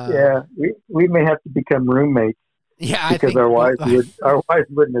 Yeah, we may have to become roommates. Yeah, because our wives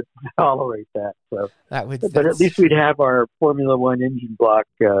wouldn't tolerate that. So but at least we'd have our Formula One engine block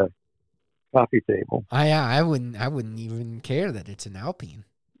coffee table. I wouldn't even care that it's an Alpine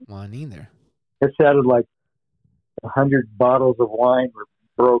one either. It sounded like 100 bottles of wine were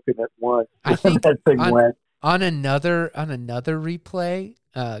broken at once. I think that thing went. On another replay,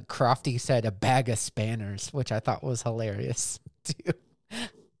 Crofty said a bag of spanners, which I thought was hilarious too.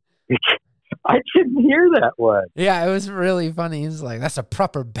 I didn't hear that one. Yeah, it was really funny. He's like, "That's a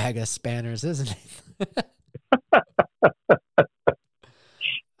proper bag of spanners, isn't it?"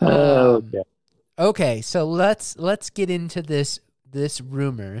 Okay. Okay, so let's get into this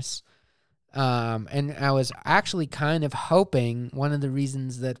rumors. And I was actually kind of hoping one of the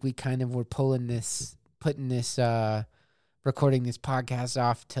reasons that we kind of were putting this recording this podcast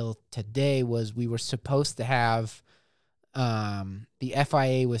off till today was we were supposed to have the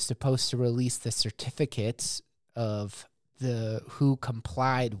FIA was supposed to release the certificates of who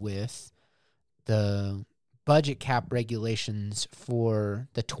complied with the budget cap regulations for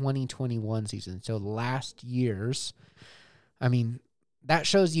the 2021 season. So last year's, I mean, that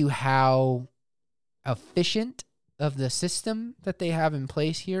shows you how efficient of the system that they have in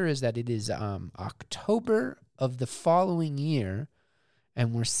place here is that it is October of the following year,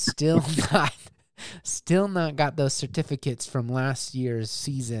 and we're still not got those certificates from last year's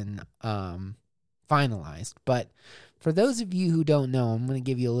season finalized. But for those of you who don't know, I'm going to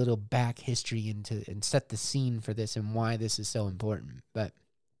give you a little back history and set the scene for this and why this is so important. But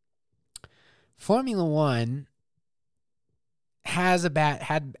Formula One has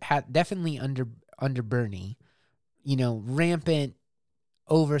had definitely under Bernie, rampant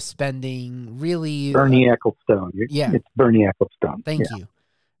overspending. Really, Bernie Ecclestone. Yeah, it's Bernie Ecclestone. Thank you.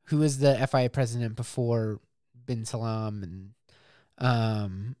 Who was the FIA president before Bin Salam,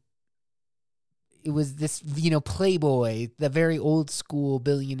 and it was this Playboy, the very old school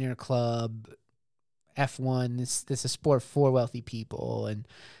billionaire club. F1, this is a sport for wealthy people,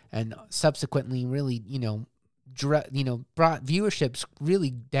 and subsequently really brought viewerships really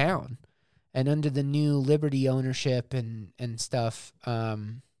down, and under the new Liberty ownership and stuff,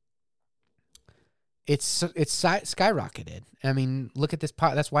 it's skyrocketed. I mean, look at this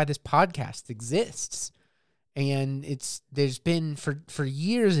that's why this podcast exists, and there's been for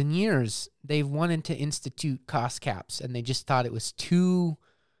years and years they've wanted to institute cost caps, and they just thought it was too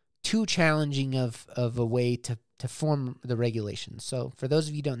challenging of a way to form the regulations. So for those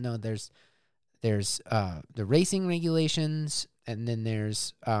of you who don't know, there's the racing regulations, and then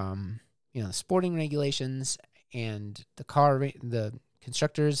there's the sporting regulations and the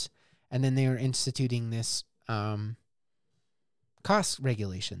constructors, and then they are instituting this cost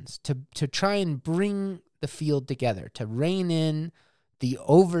regulations to try and bring the field together, to rein in the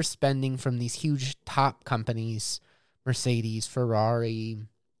overspending from these huge top companies, Mercedes, Ferrari,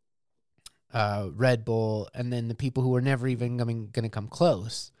 Red Bull, and then the people who are never even going to come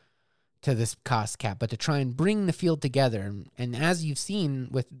close to this cost cap, but to try and bring the field together. And as you've seen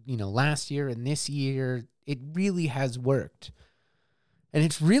with, last year and this year, it really has worked. And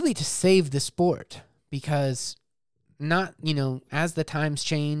it's really to save the sport, because as the times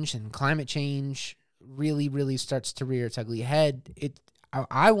change and climate change really, really starts to rear its ugly head,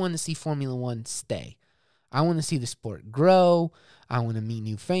 I want to see Formula One stay. I want to see the sport grow. I want to meet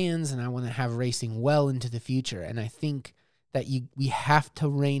new fans, and I want to have racing well into the future. And I think that we have to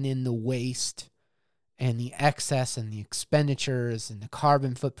rein in the waste and the excess and the expenditures and the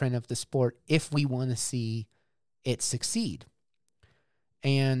carbon footprint of the sport if we want to see it succeed.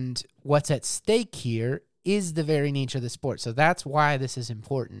 And what's at stake here is the very nature of the sport. So that's why this is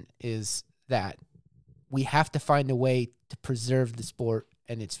important, is that we have to find a way to preserve the sport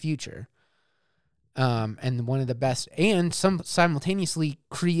and its future. And one of the best, and simultaneously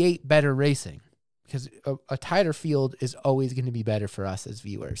create better racing, because a tighter field is always going to be better for us as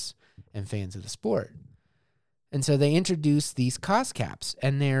viewers and fans of the sport. And so they introduced these cost caps,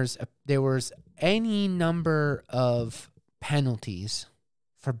 and there was any number of penalties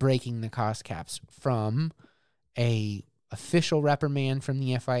for breaking the cost caps, from a official reprimand from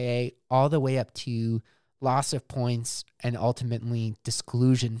the FIA all the way up to loss of points and ultimately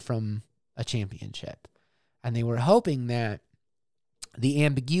disclusion from a championship. And they were hoping that the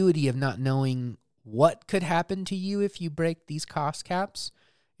ambiguity of not knowing what could happen to you if you break these cost caps,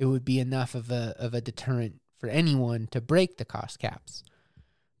 it would be enough of a deterrent for anyone to break the cost caps.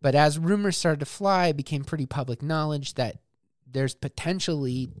 But as rumors started to fly, it became pretty public knowledge that there's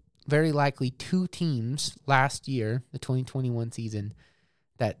potentially, very likely, 2 teams last year, the 2021 season,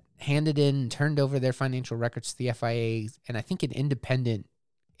 that handed in and turned over their financial records to the FIA, and I think an independent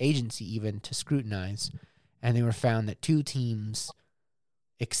agency even, to scrutinize. And they were found that 2 teams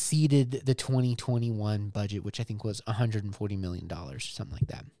exceeded the 2021 budget, which I think was $140 million, something like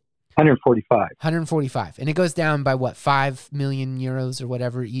that. 145. 145. And it goes down by what, 5 million euros or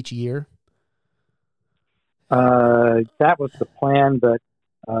whatever each year? That was the plan, but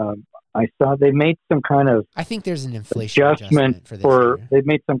I saw they made some kind of, I think there's an inflation adjustment for this year. They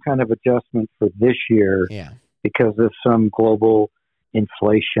made some kind of adjustment for this year, yeah, because of some global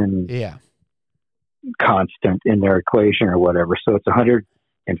inflation, yeah, constant in their equation or whatever. So it's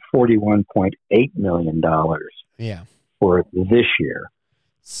 $141.8 million, yeah, for this year.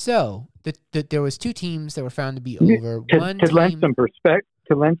 So there was 2 teams that were found to be over. To lend some perspective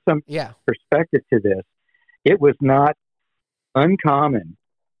to this, it was not uncommon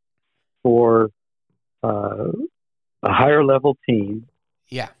for a higher level team,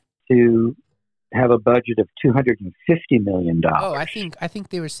 yeah, to have a budget of $250 million. Oh, I think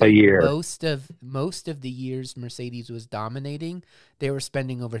they were saying a year. most of the years Mercedes was dominating, they were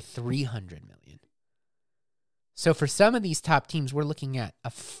spending over $300 million. So for some of these top teams, we're looking at a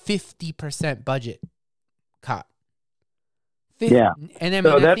 50% budget cut. Yeah, and I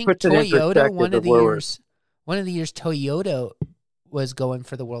mean, so I that think puts it in Toyota, perspective one of the years Toyota was going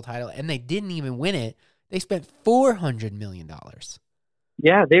for the world title, and they didn't even win it. They spent $400 million.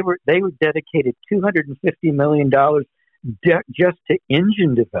 Yeah, they dedicated $250 million just to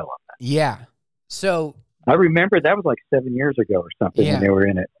engine development. Yeah, so I remember that was like 7 years ago or something, yeah, when they were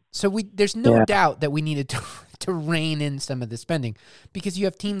in it. So there's no doubt that we needed to rein in some of the spending, because you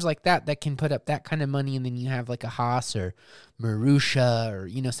have teams like that can put up that kind of money, and then you have like a Haas or Marussia or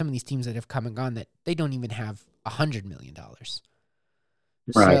some of these teams that have come and gone that they don't even have $100 million.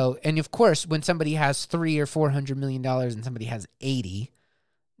 Right. So, and of course, when somebody has $300 or $400 million and somebody has 80,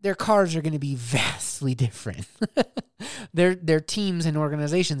 their cars are going to be vastly different. Their teams and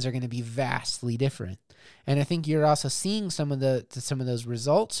organizations are going to be vastly different. And I think you're also seeing some of those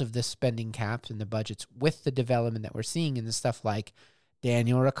results of the spending caps and the budgets with the development that we're seeing in the stuff like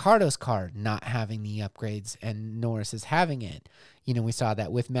Daniel Ricciardo's car not having the upgrades and Norris is having it. We saw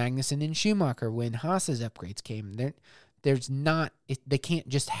that with Magnussen and Schumacher when Haas's upgrades came. They can't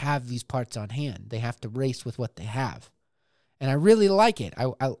just have these parts on hand. They have to race with what they have. And I really like it.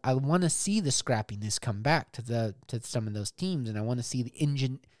 I want to see the scrappiness come back to some of those teams, and I want to see the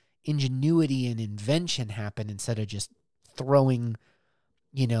ingenuity and invention happen instead of just throwing,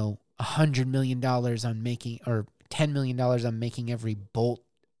 $100 million on making, or $10 million on making every bolt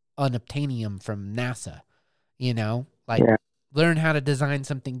unobtainium from NASA. Learn how to design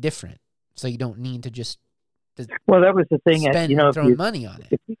something different, so you don't need to just. Well, that was the thing. Throwing money on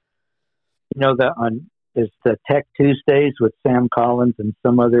it. There's the Tech Tuesdays with Sam Collins and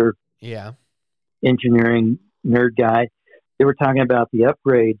some other engineering nerd guy. They were talking about the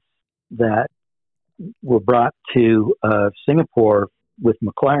upgrades that were brought to Singapore with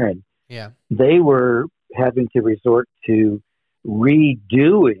McLaren. Yeah, they were having to resort to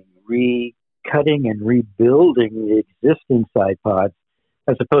recutting and rebuilding the existing side pods,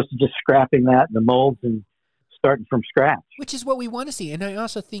 as opposed to just scrapping that in the molds and starting from scratch. Which is what we want to see. And I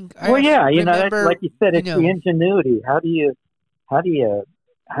also think, that's, like you said, it's the ingenuity. How do you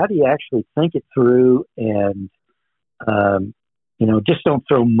actually think it through and just don't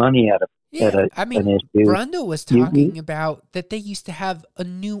throw money at an issue. Brundle was talking about that they used to have a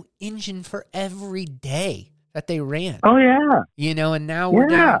new engine for every day that they ran. Oh yeah. And now we're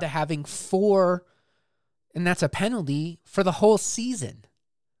down to having 4, and that's a penalty for the whole season.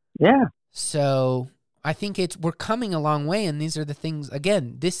 Yeah. So I think we're coming a long way, and these are the things,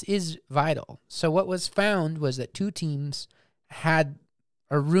 again, this is vital. So what was found was that 2 teams are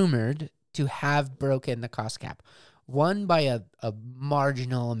rumored to have broken the cost cap. One by a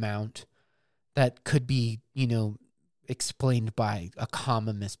marginal amount that could be, explained by a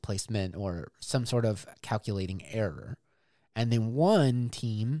comma misplacement or some sort of calculating error. And then one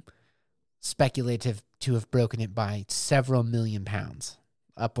team speculative to have broken it by several million pounds,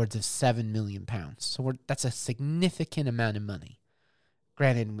 upwards of 7 million pounds. So that's a significant amount of money.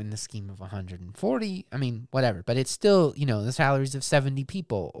 Granted, in the scheme of 140, whatever. But it's still, the salaries of 70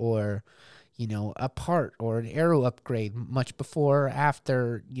 people, or, a part or an aero upgrade much before or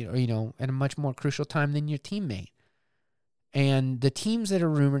after, at a much more crucial time than your teammate. And the teams that are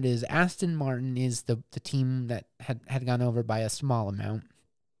rumored is Aston Martin is the team that had gone over by a small amount.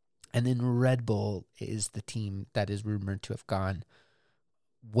 And then Red Bull is the team that is rumored to have gone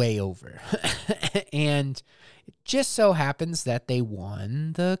way over. And it just so happens that they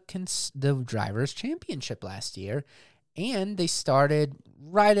won the Drivers' Championship last year. And they started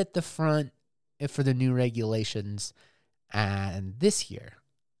right at the front for the new regulations this year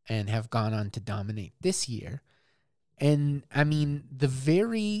and have gone on to dominate this year. And, the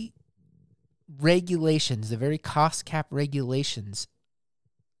very regulations, the very cost cap regulations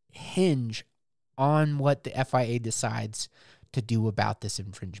hinge on what the FIA decides to do about this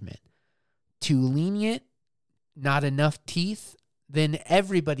infringement. Too lenient, not enough teeth, then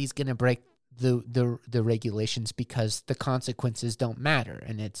everybody's going to break the regulations because the consequences don't matter.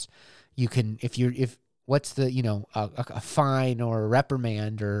 And it's, what's the, a fine or a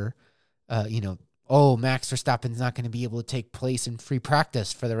reprimand or, Max Verstappen's not going to be able to take place in free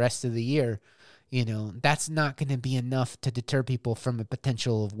practice for the rest of the year. That's not going to be enough to deter people from a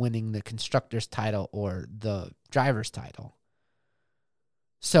potential of winning the constructors title or the driver's title.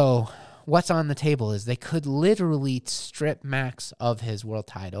 So what's on the table is they could literally strip Max of his world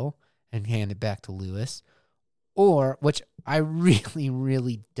title and hand it back to Lewis, or, which I really,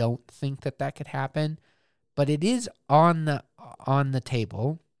 really don't think that could happen, but it is on the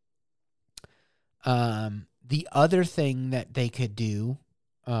table. The other thing that they could do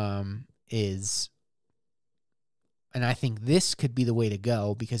is, and I think this could be the way to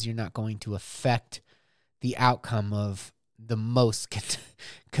go because you're not going to affect the outcome of the most,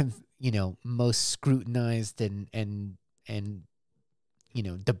 most scrutinized and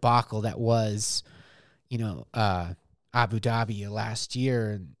debacle that was, Abu Dhabi last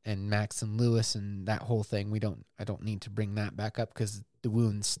year and Max and Lewis and that whole thing. I don't need to bring that back up because the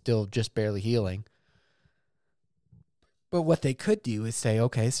wound's still just barely healing. But what they could do is say,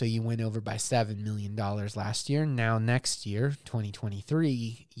 okay, so you went over by $7 million last year. Now next year,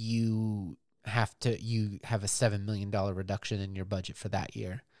 2023, you have a $7 million reduction in your budget for that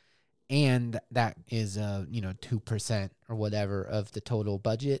year. And that is 2% or whatever of the total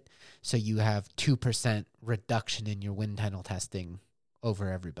budget. So you have 2% reduction in your wind tunnel testing over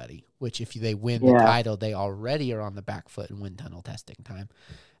everybody, which if they win the title, they already are on the back foot in wind tunnel testing time.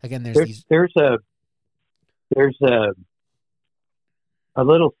 Again, there's a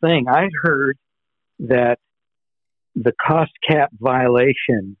little thing. I heard that the cost cap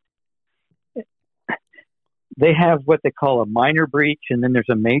violation, they have what they call a minor breach, and then there's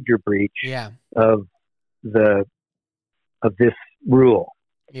a major breach of this rule.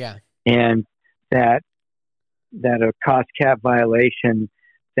 Yeah. And that a cost cap violation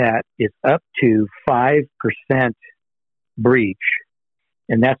that is up to 5% breach,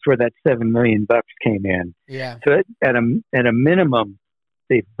 and that's where that $7 million came in. Yeah. So at a minimum,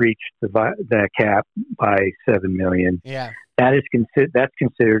 they've breached the cap by $7 million. Yeah. That's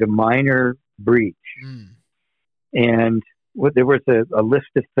considered a minor breach. Mm. And there was a list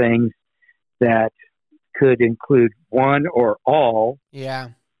of things that could include one or all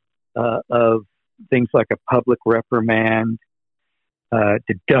of things like a public reprimand,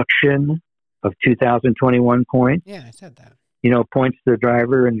 deduction of 2021 points. Yeah, I said that. Points to the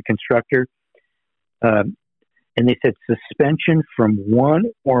driver and the constructor. And they said suspension from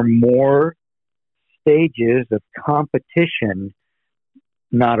one or more stages of competition,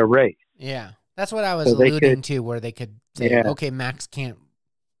 not a race. Yeah. That's what I was alluding to, where they could say, okay, Max can't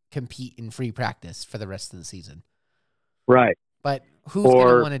compete in free practice for the rest of the season. Right. But who's going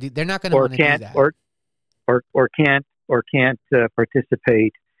to want to do? They're not going to want to do that. Or can't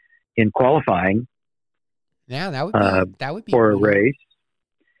participate in qualifying. Yeah, that would be for a race.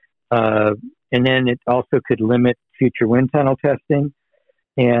 And then it also could limit future wind tunnel testing,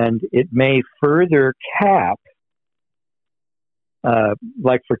 and it may further cap.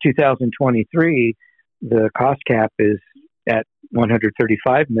 Like for 2023, the cost cap is at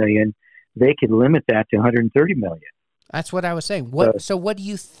 $135 million. they could limit that to 130 million. That's what I was saying. So what do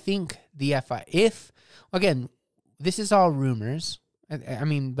you think the FI? If again, this is all rumors. I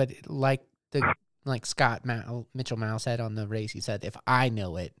mean, but like Scott Mitchell Mao said on the race, he said, if I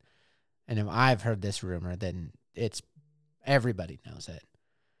know it, and if I've heard this rumor, then it's everybody knows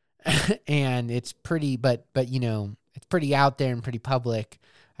it, and it's pretty. But it's pretty out there and pretty public.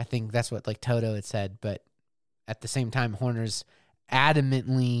 I think that's what like Toto had said. But at the same time, Horner's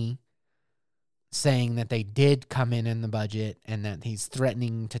adamantly saying that they did come in the budget and that he's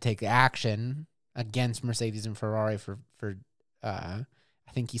threatening to take action against Mercedes and Ferrari for I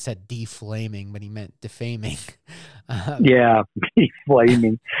think he said deflaming, but he meant defaming. Yeah,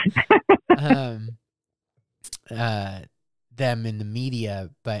 deflaming. Them in the media,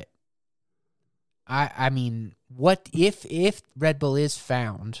 but I mean, what if Red Bull is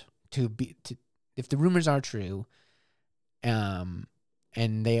found if the rumors are true, and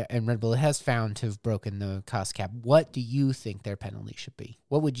Red Bull has found to have broken the cost cap, what do you think their penalty should be?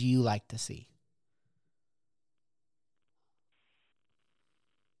 What would you like to see?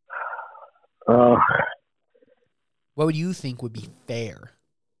 What would you think would be fair?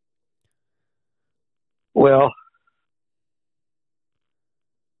 Well,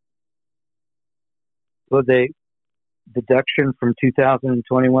 they deduction from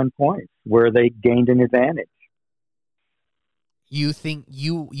 2021 points where they gained an advantage. You think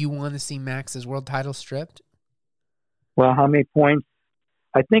you want to see Max's world title stripped? Well, how many points?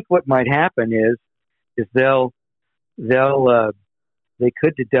 I think what might happen is they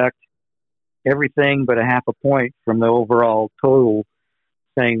could deduct everything but a half a point from the overall total,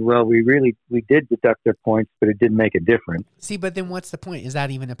 saying, well, we did deduct their points, but it didn't make a difference. See, but then what's the point? Is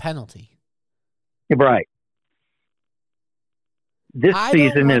that even a penalty? Right. This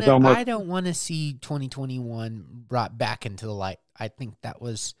season is almost... I don't want to see 2021 brought back into the light. I think that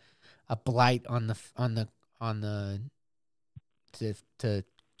was a blight on the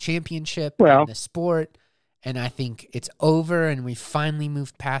championship and the sport. And I think it's over, and we finally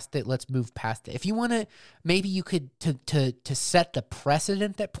moved past it. Let's move past it. If you want to, maybe you could to set the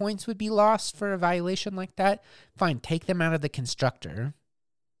precedent that points would be lost for a violation like that. Fine, take them out of the constructor,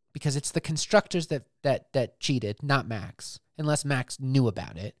 because it's the constructors that cheated, not Max, unless Max knew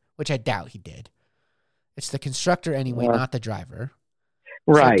about it, which I doubt he did. It's the constructor anyway, not the driver.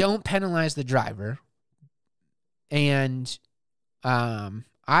 Right. So don't penalize the driver. And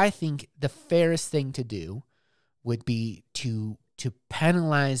I think the fairest thing to do would be to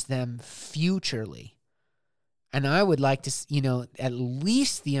penalize them futurely. And I would like to, at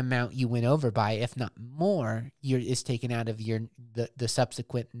least the amount you went over by, if not more, is taken out of the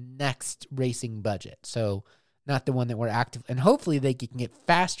subsequent next racing budget. So not the one that we're active. And hopefully they can get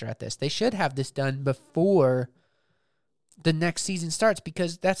faster at this. They should have this done before the next season starts,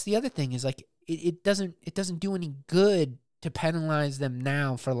 because that's the other thing is like it doesn't do any good to penalize them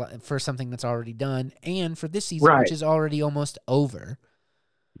now for something that's already done, and for this season, which is already almost over.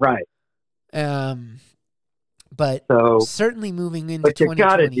 Right. But certainly moving into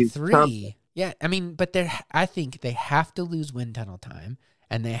 2023, yeah, I mean, but I think they have to lose wind tunnel time,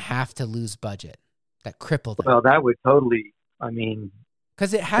 and they have to lose budget. That crippled them. Well, that would totally, I mean,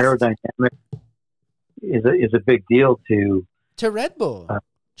 because it has aerodynamic is a big deal to Red Bull.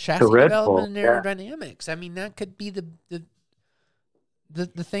 Chassis development and aerodynamics. I mean, that could be the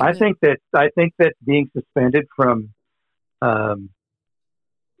thing. I think that being suspended from,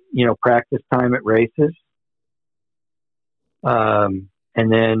 practice time at races, and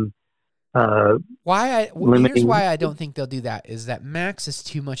then here's why I don't think they'll do that is that Max is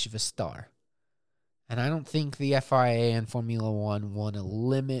too much of a star, and I don't think the FIA and Formula One want to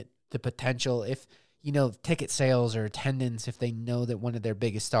limit the potential if. Ticket sales or attendance, if they know that one of their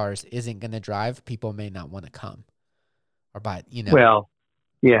biggest stars isn't going to drive, people may not want to come or buy it, Well,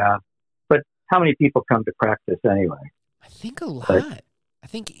 yeah. But how many people come to practice anyway? I think a lot. I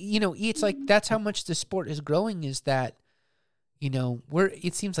think, it's like that's how much the sport is growing is that,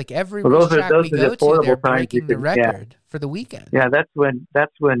 it seems like every track we go to, they're breaking the record for the weekend. Yeah, that's when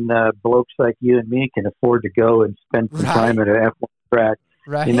blokes like you and me can afford to go and spend some time at an F1 track.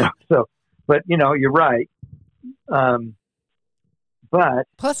 Right. So. But you're right. But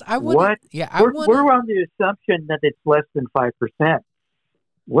plus, we're on the assumption that it's less than 5%.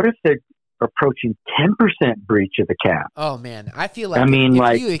 What if they're approaching 10% breach of the cap? Oh man, I feel like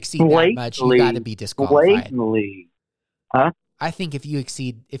if you exceed that much, you got to be disqualified. Blatantly, huh? I think if you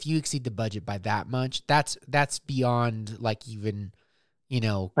exceed the budget by that much, that's beyond like even.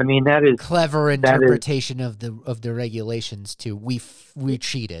 I mean, that is clever interpretation of the regulations. We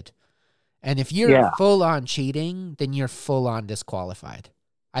cheated. And if you're full on cheating, then you're full on disqualified.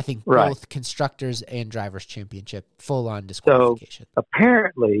 I think Right. both constructors and drivers championship full on disqualification. So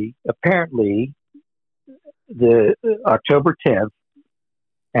apparently, the October 10th,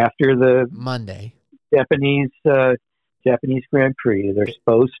 after the Monday. Japanese Grand Prix, they're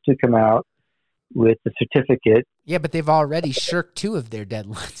supposed to come out with the certificate. Yeah, but they've already shirked 2 of their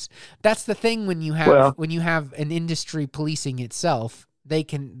deadlines. That's the thing when you have an industry policing itself, the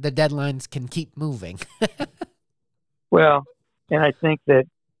deadlines can keep moving. Well, and I think that,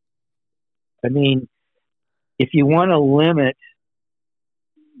 I mean, if you want to limit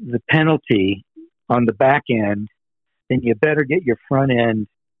the penalty on the back end, then you better get your front end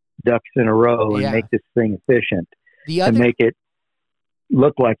ducks in a row and make this thing efficient and make it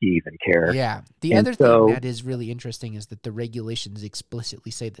look like you even care. Yeah. The other thing that is really interesting is that the regulations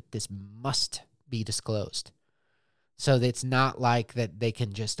explicitly say that this must be disclosed. So that it's not like that they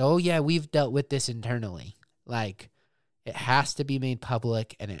can just, oh yeah, we've dealt with this internally. Like, it has to be made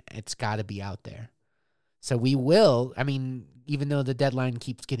public, and it's got to be out there. So we will, I mean, even though the deadline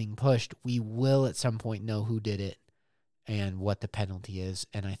keeps getting pushed, we will at some point know who did it and what the penalty is.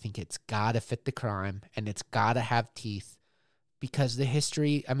 And I think it's got to fit the crime, and it's got to have teeth, because the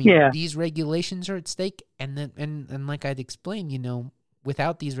history, I mean, these regulations are at stake. And then, and like I'd explained,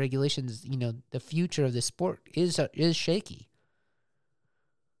 without these regulations, the future of the sport is shaky.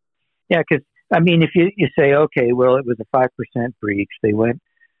 Yeah, because I mean, if you say, okay, well, it was a 5% breach, they went,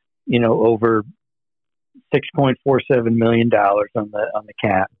 over $6.47 million on the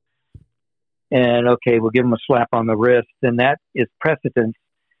cap, and okay, we'll give them a slap on the wrist, and that is precedent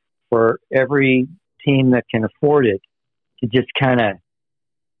for every team that can afford it to just kind of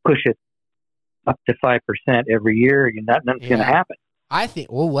push it up to 5% every year, and nothing's going to happen. I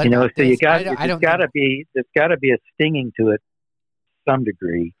think. Well, what so you got there's got to be a stinging to it to some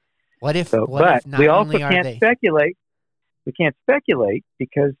degree. What if? But we also can't speculate. We can't speculate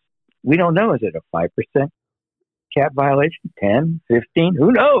because we don't know. Is it a 5% cap violation? 10, 15?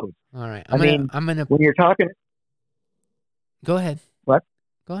 Who knows? All right. I'm gonna. When you're talking. Go ahead. What?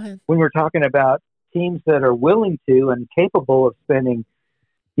 Go ahead. When we're talking about teams that are willing to and capable of spending,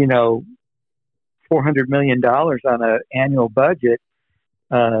 $400 million on an annual budget,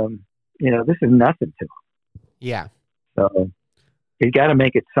 this is nothing to them. Yeah. So you got to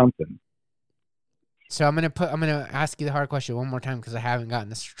make it something. So I'm gonna ask you the hard question one more time because I haven't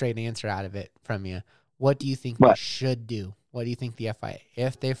gotten a straight answer out of it from you. What do you think they should do? What do you think the FIA,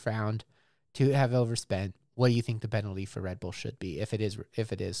 if they're found to have overspent, what do you think the penalty for Red Bull should be if it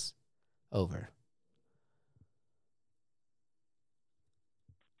is over?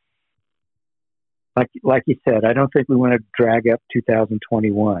 Like you said, I don't think we want to drag up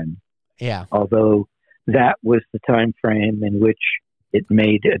 2021. Yeah. Although that was the time frame in which it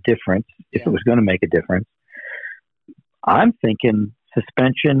made a difference, if it was going to make a difference. I'm thinking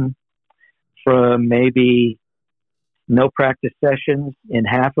suspension from maybe no practice sessions in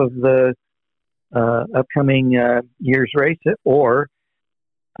half of the upcoming year's race, or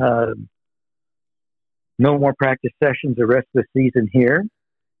no more practice sessions the rest of the season here.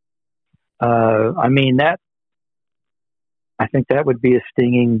 I think that would be a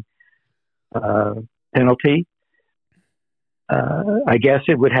stinging penalty. I guess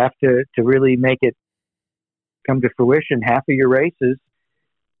it would have to really make it come to fruition. Half of your races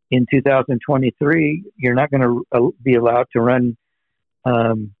in 2023, you're not going to be allowed to run.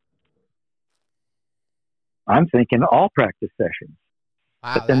 I'm thinking all practice sessions.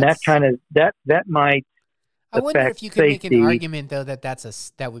 Wow, but then that might. I wonder if you could make an argument though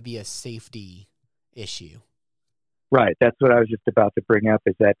that would be a safety issue. Right. That's what I was just about to bring up,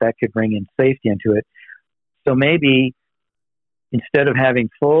 is that could bring in safety into it. So maybe instead of having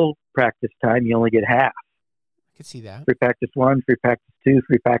full practice time, you only get half. I could see that. Free practice 1, free practice 2,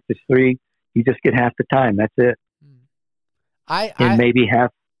 free practice 3. You just get half the time. That's it. Maybe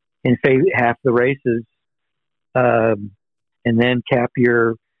half the races, and then cap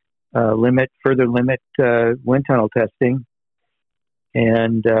your further limit wind tunnel testing,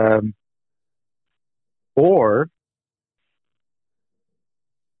 and or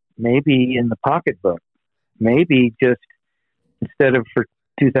maybe in the pocketbook, maybe just instead of for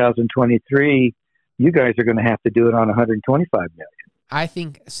 2023, you guys are going to have to do it on 125 million. I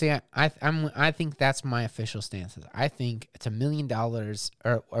think. See, I think that's my official stance. I think it's $1 million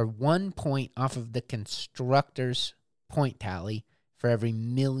or 1 point off of the constructors' point tally for every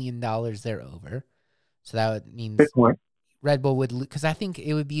 $1 million they're over. So that means Red Bull would, because I think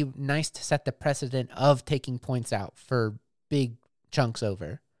it would be nice to set the precedent of taking points out for big chunks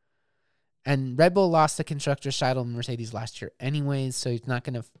over. And Red Bull lost the constructors' title in Mercedes last year anyways, so it's not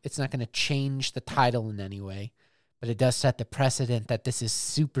gonna change the title in any way. but it does set the precedent that this is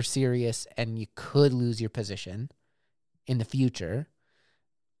super serious and you could lose your position in the future.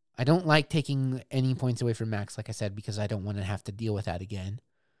 I don't like taking any points away from Max, like I said, because I don't want to have to deal with that again.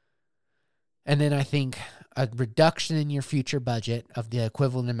 And then I think a reduction in your future budget of the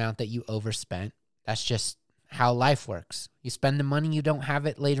equivalent amount that you overspent. That's just how life works. You spend the money, you don't have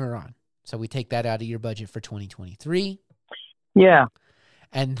it later on. So we take that out of your budget for 2023. Yeah.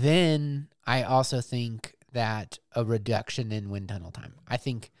 And then I also think that a reduction in wind tunnel time. I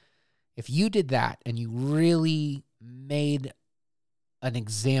think if you did that and you really made an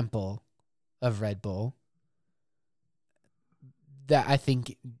example of Red Bull, that I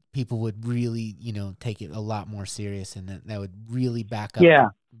think people would really, take it a lot more serious, and that would really back up. Yeah.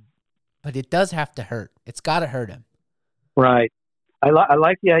 But it does have to hurt. It's got to hurt him. Right. I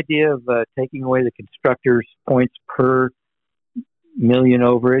like the idea of taking away the constructors' points per million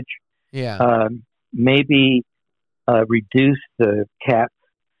overage. Yeah. Maybe reduce the cap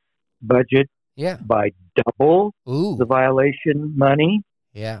budget by double the violation money.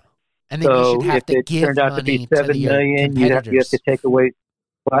 Yeah. And then you should have to give turned out money to be $7 million, you have to take away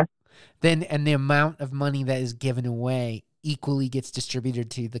what? And the amount of money that is given away equally gets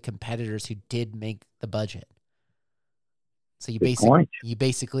distributed to the competitors who did make the budget. So you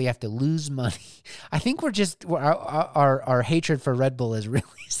basically have to lose money. I think our hatred for Red Bull is really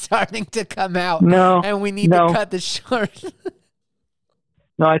starting to come out. No, and we need to cut this short.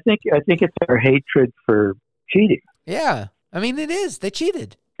 No, I think it's our hatred for cheating. Yeah, I mean it is. They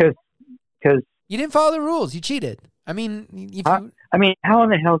cheated because you didn't follow the rules. You cheated. I mean, how in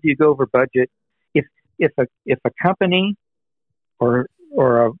the hell do you go over budget if a company or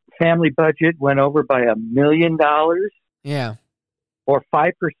a family budget went over by $1 million? Yeah. Or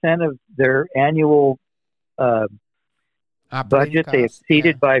 5% of their annual budget, they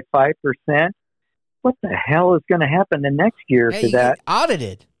exceeded by 5%. What the hell is going to happen the next year to that?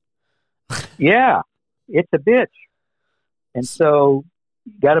 Audited. Yeah, it's a bitch. And so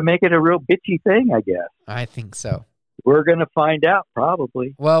you got to make it a real bitchy thing, I guess. I think so. We're going to find out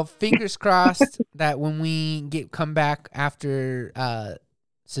probably. Well, fingers crossed that when we come back after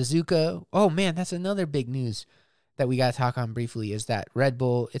Suzuka. Oh man, that's another big news that we got to talk on briefly is that Red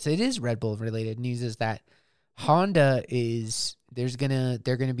Bull, it is Red Bull related news, is that Honda they're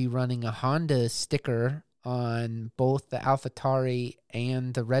gonna be running a Honda sticker on both the AlphaTauri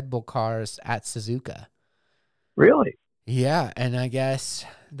and the Red Bull cars at Suzuka. Really? Yeah, and I guess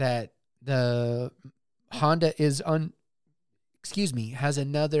that the Honda has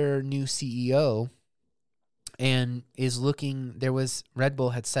another new CEO and is looking. Red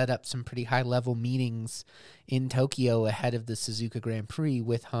Bull had set up some pretty high level meetings in Tokyo ahead of the Suzuka Grand Prix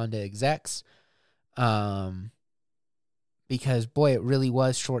with Honda execs, because boy, it really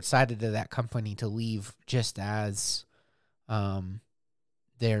was short sighted of that company to leave just as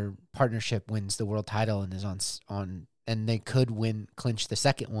their partnership wins the world title and is on, and they could clinch the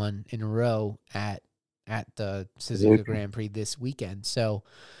second one in a row at the Suzuka Grand Prix this weekend. So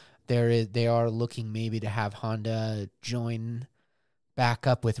they are looking maybe to have Honda join back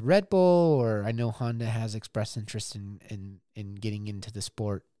up with Red Bull, or I know Honda has expressed interest in getting into the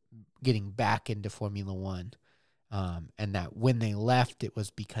sport, getting back into Formula One. And that when they left, it was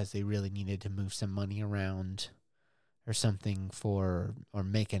because they really needed to move some money around or something or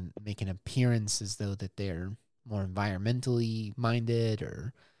make an appearance as though that they're more environmentally minded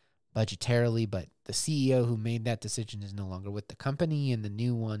or budgetarily. But the CEO who made that decision is no longer with the company, and the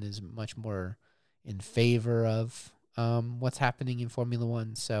new one is much more in favor of what's happening in Formula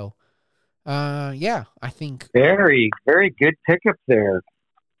One. So, I think very, very good pickup there.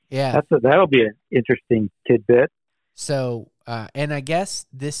 Yeah, that'll be an interesting tidbit. So, and I guess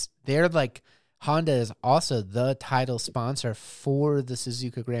Honda is also the title sponsor for the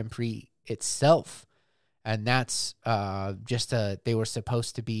Suzuka Grand Prix itself. And that's they were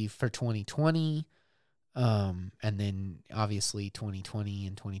supposed to be for 2020. And then obviously 2020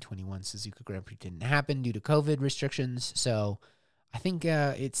 and 2021 Suzuka Grand Prix didn't happen due to COVID restrictions. So I think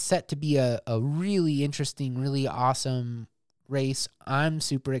it's set to be a really interesting, really awesome race. I'm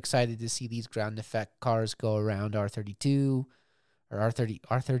super excited to see these ground effect cars go around R32 or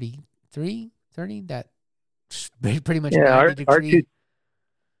R33, 30, that pretty much 90 degree.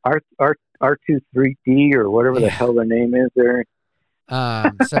 R23D or whatever the hell the name is there.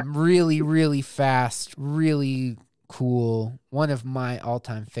 Some really, really fast, really cool, one of my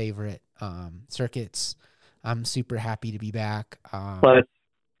all-time favorite circuits. I'm super happy to be back. But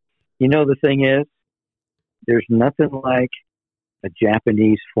the thing is, there's nothing like a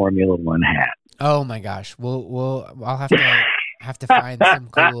Japanese Formula One hat. Oh my gosh, I'll have to find some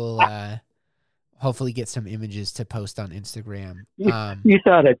cool hopefully get some images to post on Instagram. You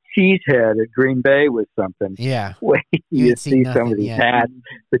thought a cheesehead at Green Bay was something. Yeah. Wait, you see some of these hats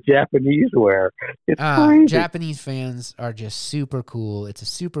the Japanese wear. It's crazy. Japanese fans are just super cool. It's a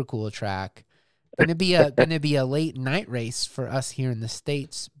super cool track. Gonna be a late night race for us here in the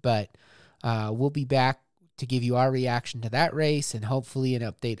States, but we'll be back to give you our reaction to that race and hopefully an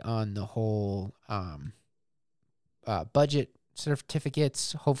update on the whole budget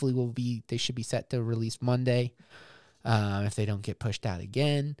certificates. Hopefully they should be set to release Monday if they don't get pushed out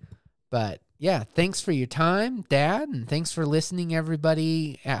again. But yeah, thanks for your time, Dad, and thanks for listening,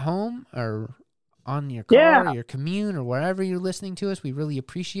 everybody at home or on your car or your commute or wherever you're listening to us. We really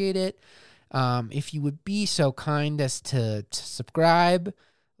appreciate it. If you would be so kind as to subscribe,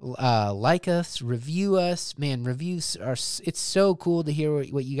 like us, review us. Man, reviews it's so cool to hear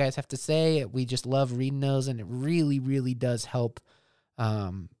what you guys have to say. We just love reading those, and it really, really does help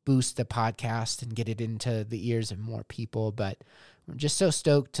boost the podcast and get it into the ears of more people. But we're just so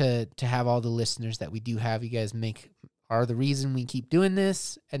stoked to have all the listeners that we do have. You guys are the reason we keep doing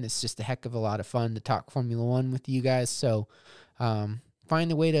this, and it's just a heck of a lot of fun to talk Formula One with you guys. So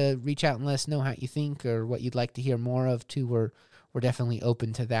find a way to reach out and let us know how you think or what you'd like to hear more of too. We're definitely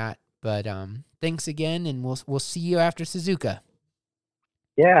open to that. But thanks again, and we'll see you after Suzuka.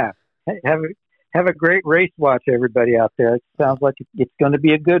 Yeah. Have a great race watch, everybody out there. It sounds like it's going to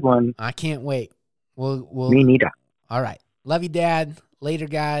be a good one. I can't wait. We'll Me neither. All right. Love you, Dad. Later,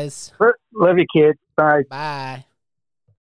 guys. Love you, kids. Bye. Bye.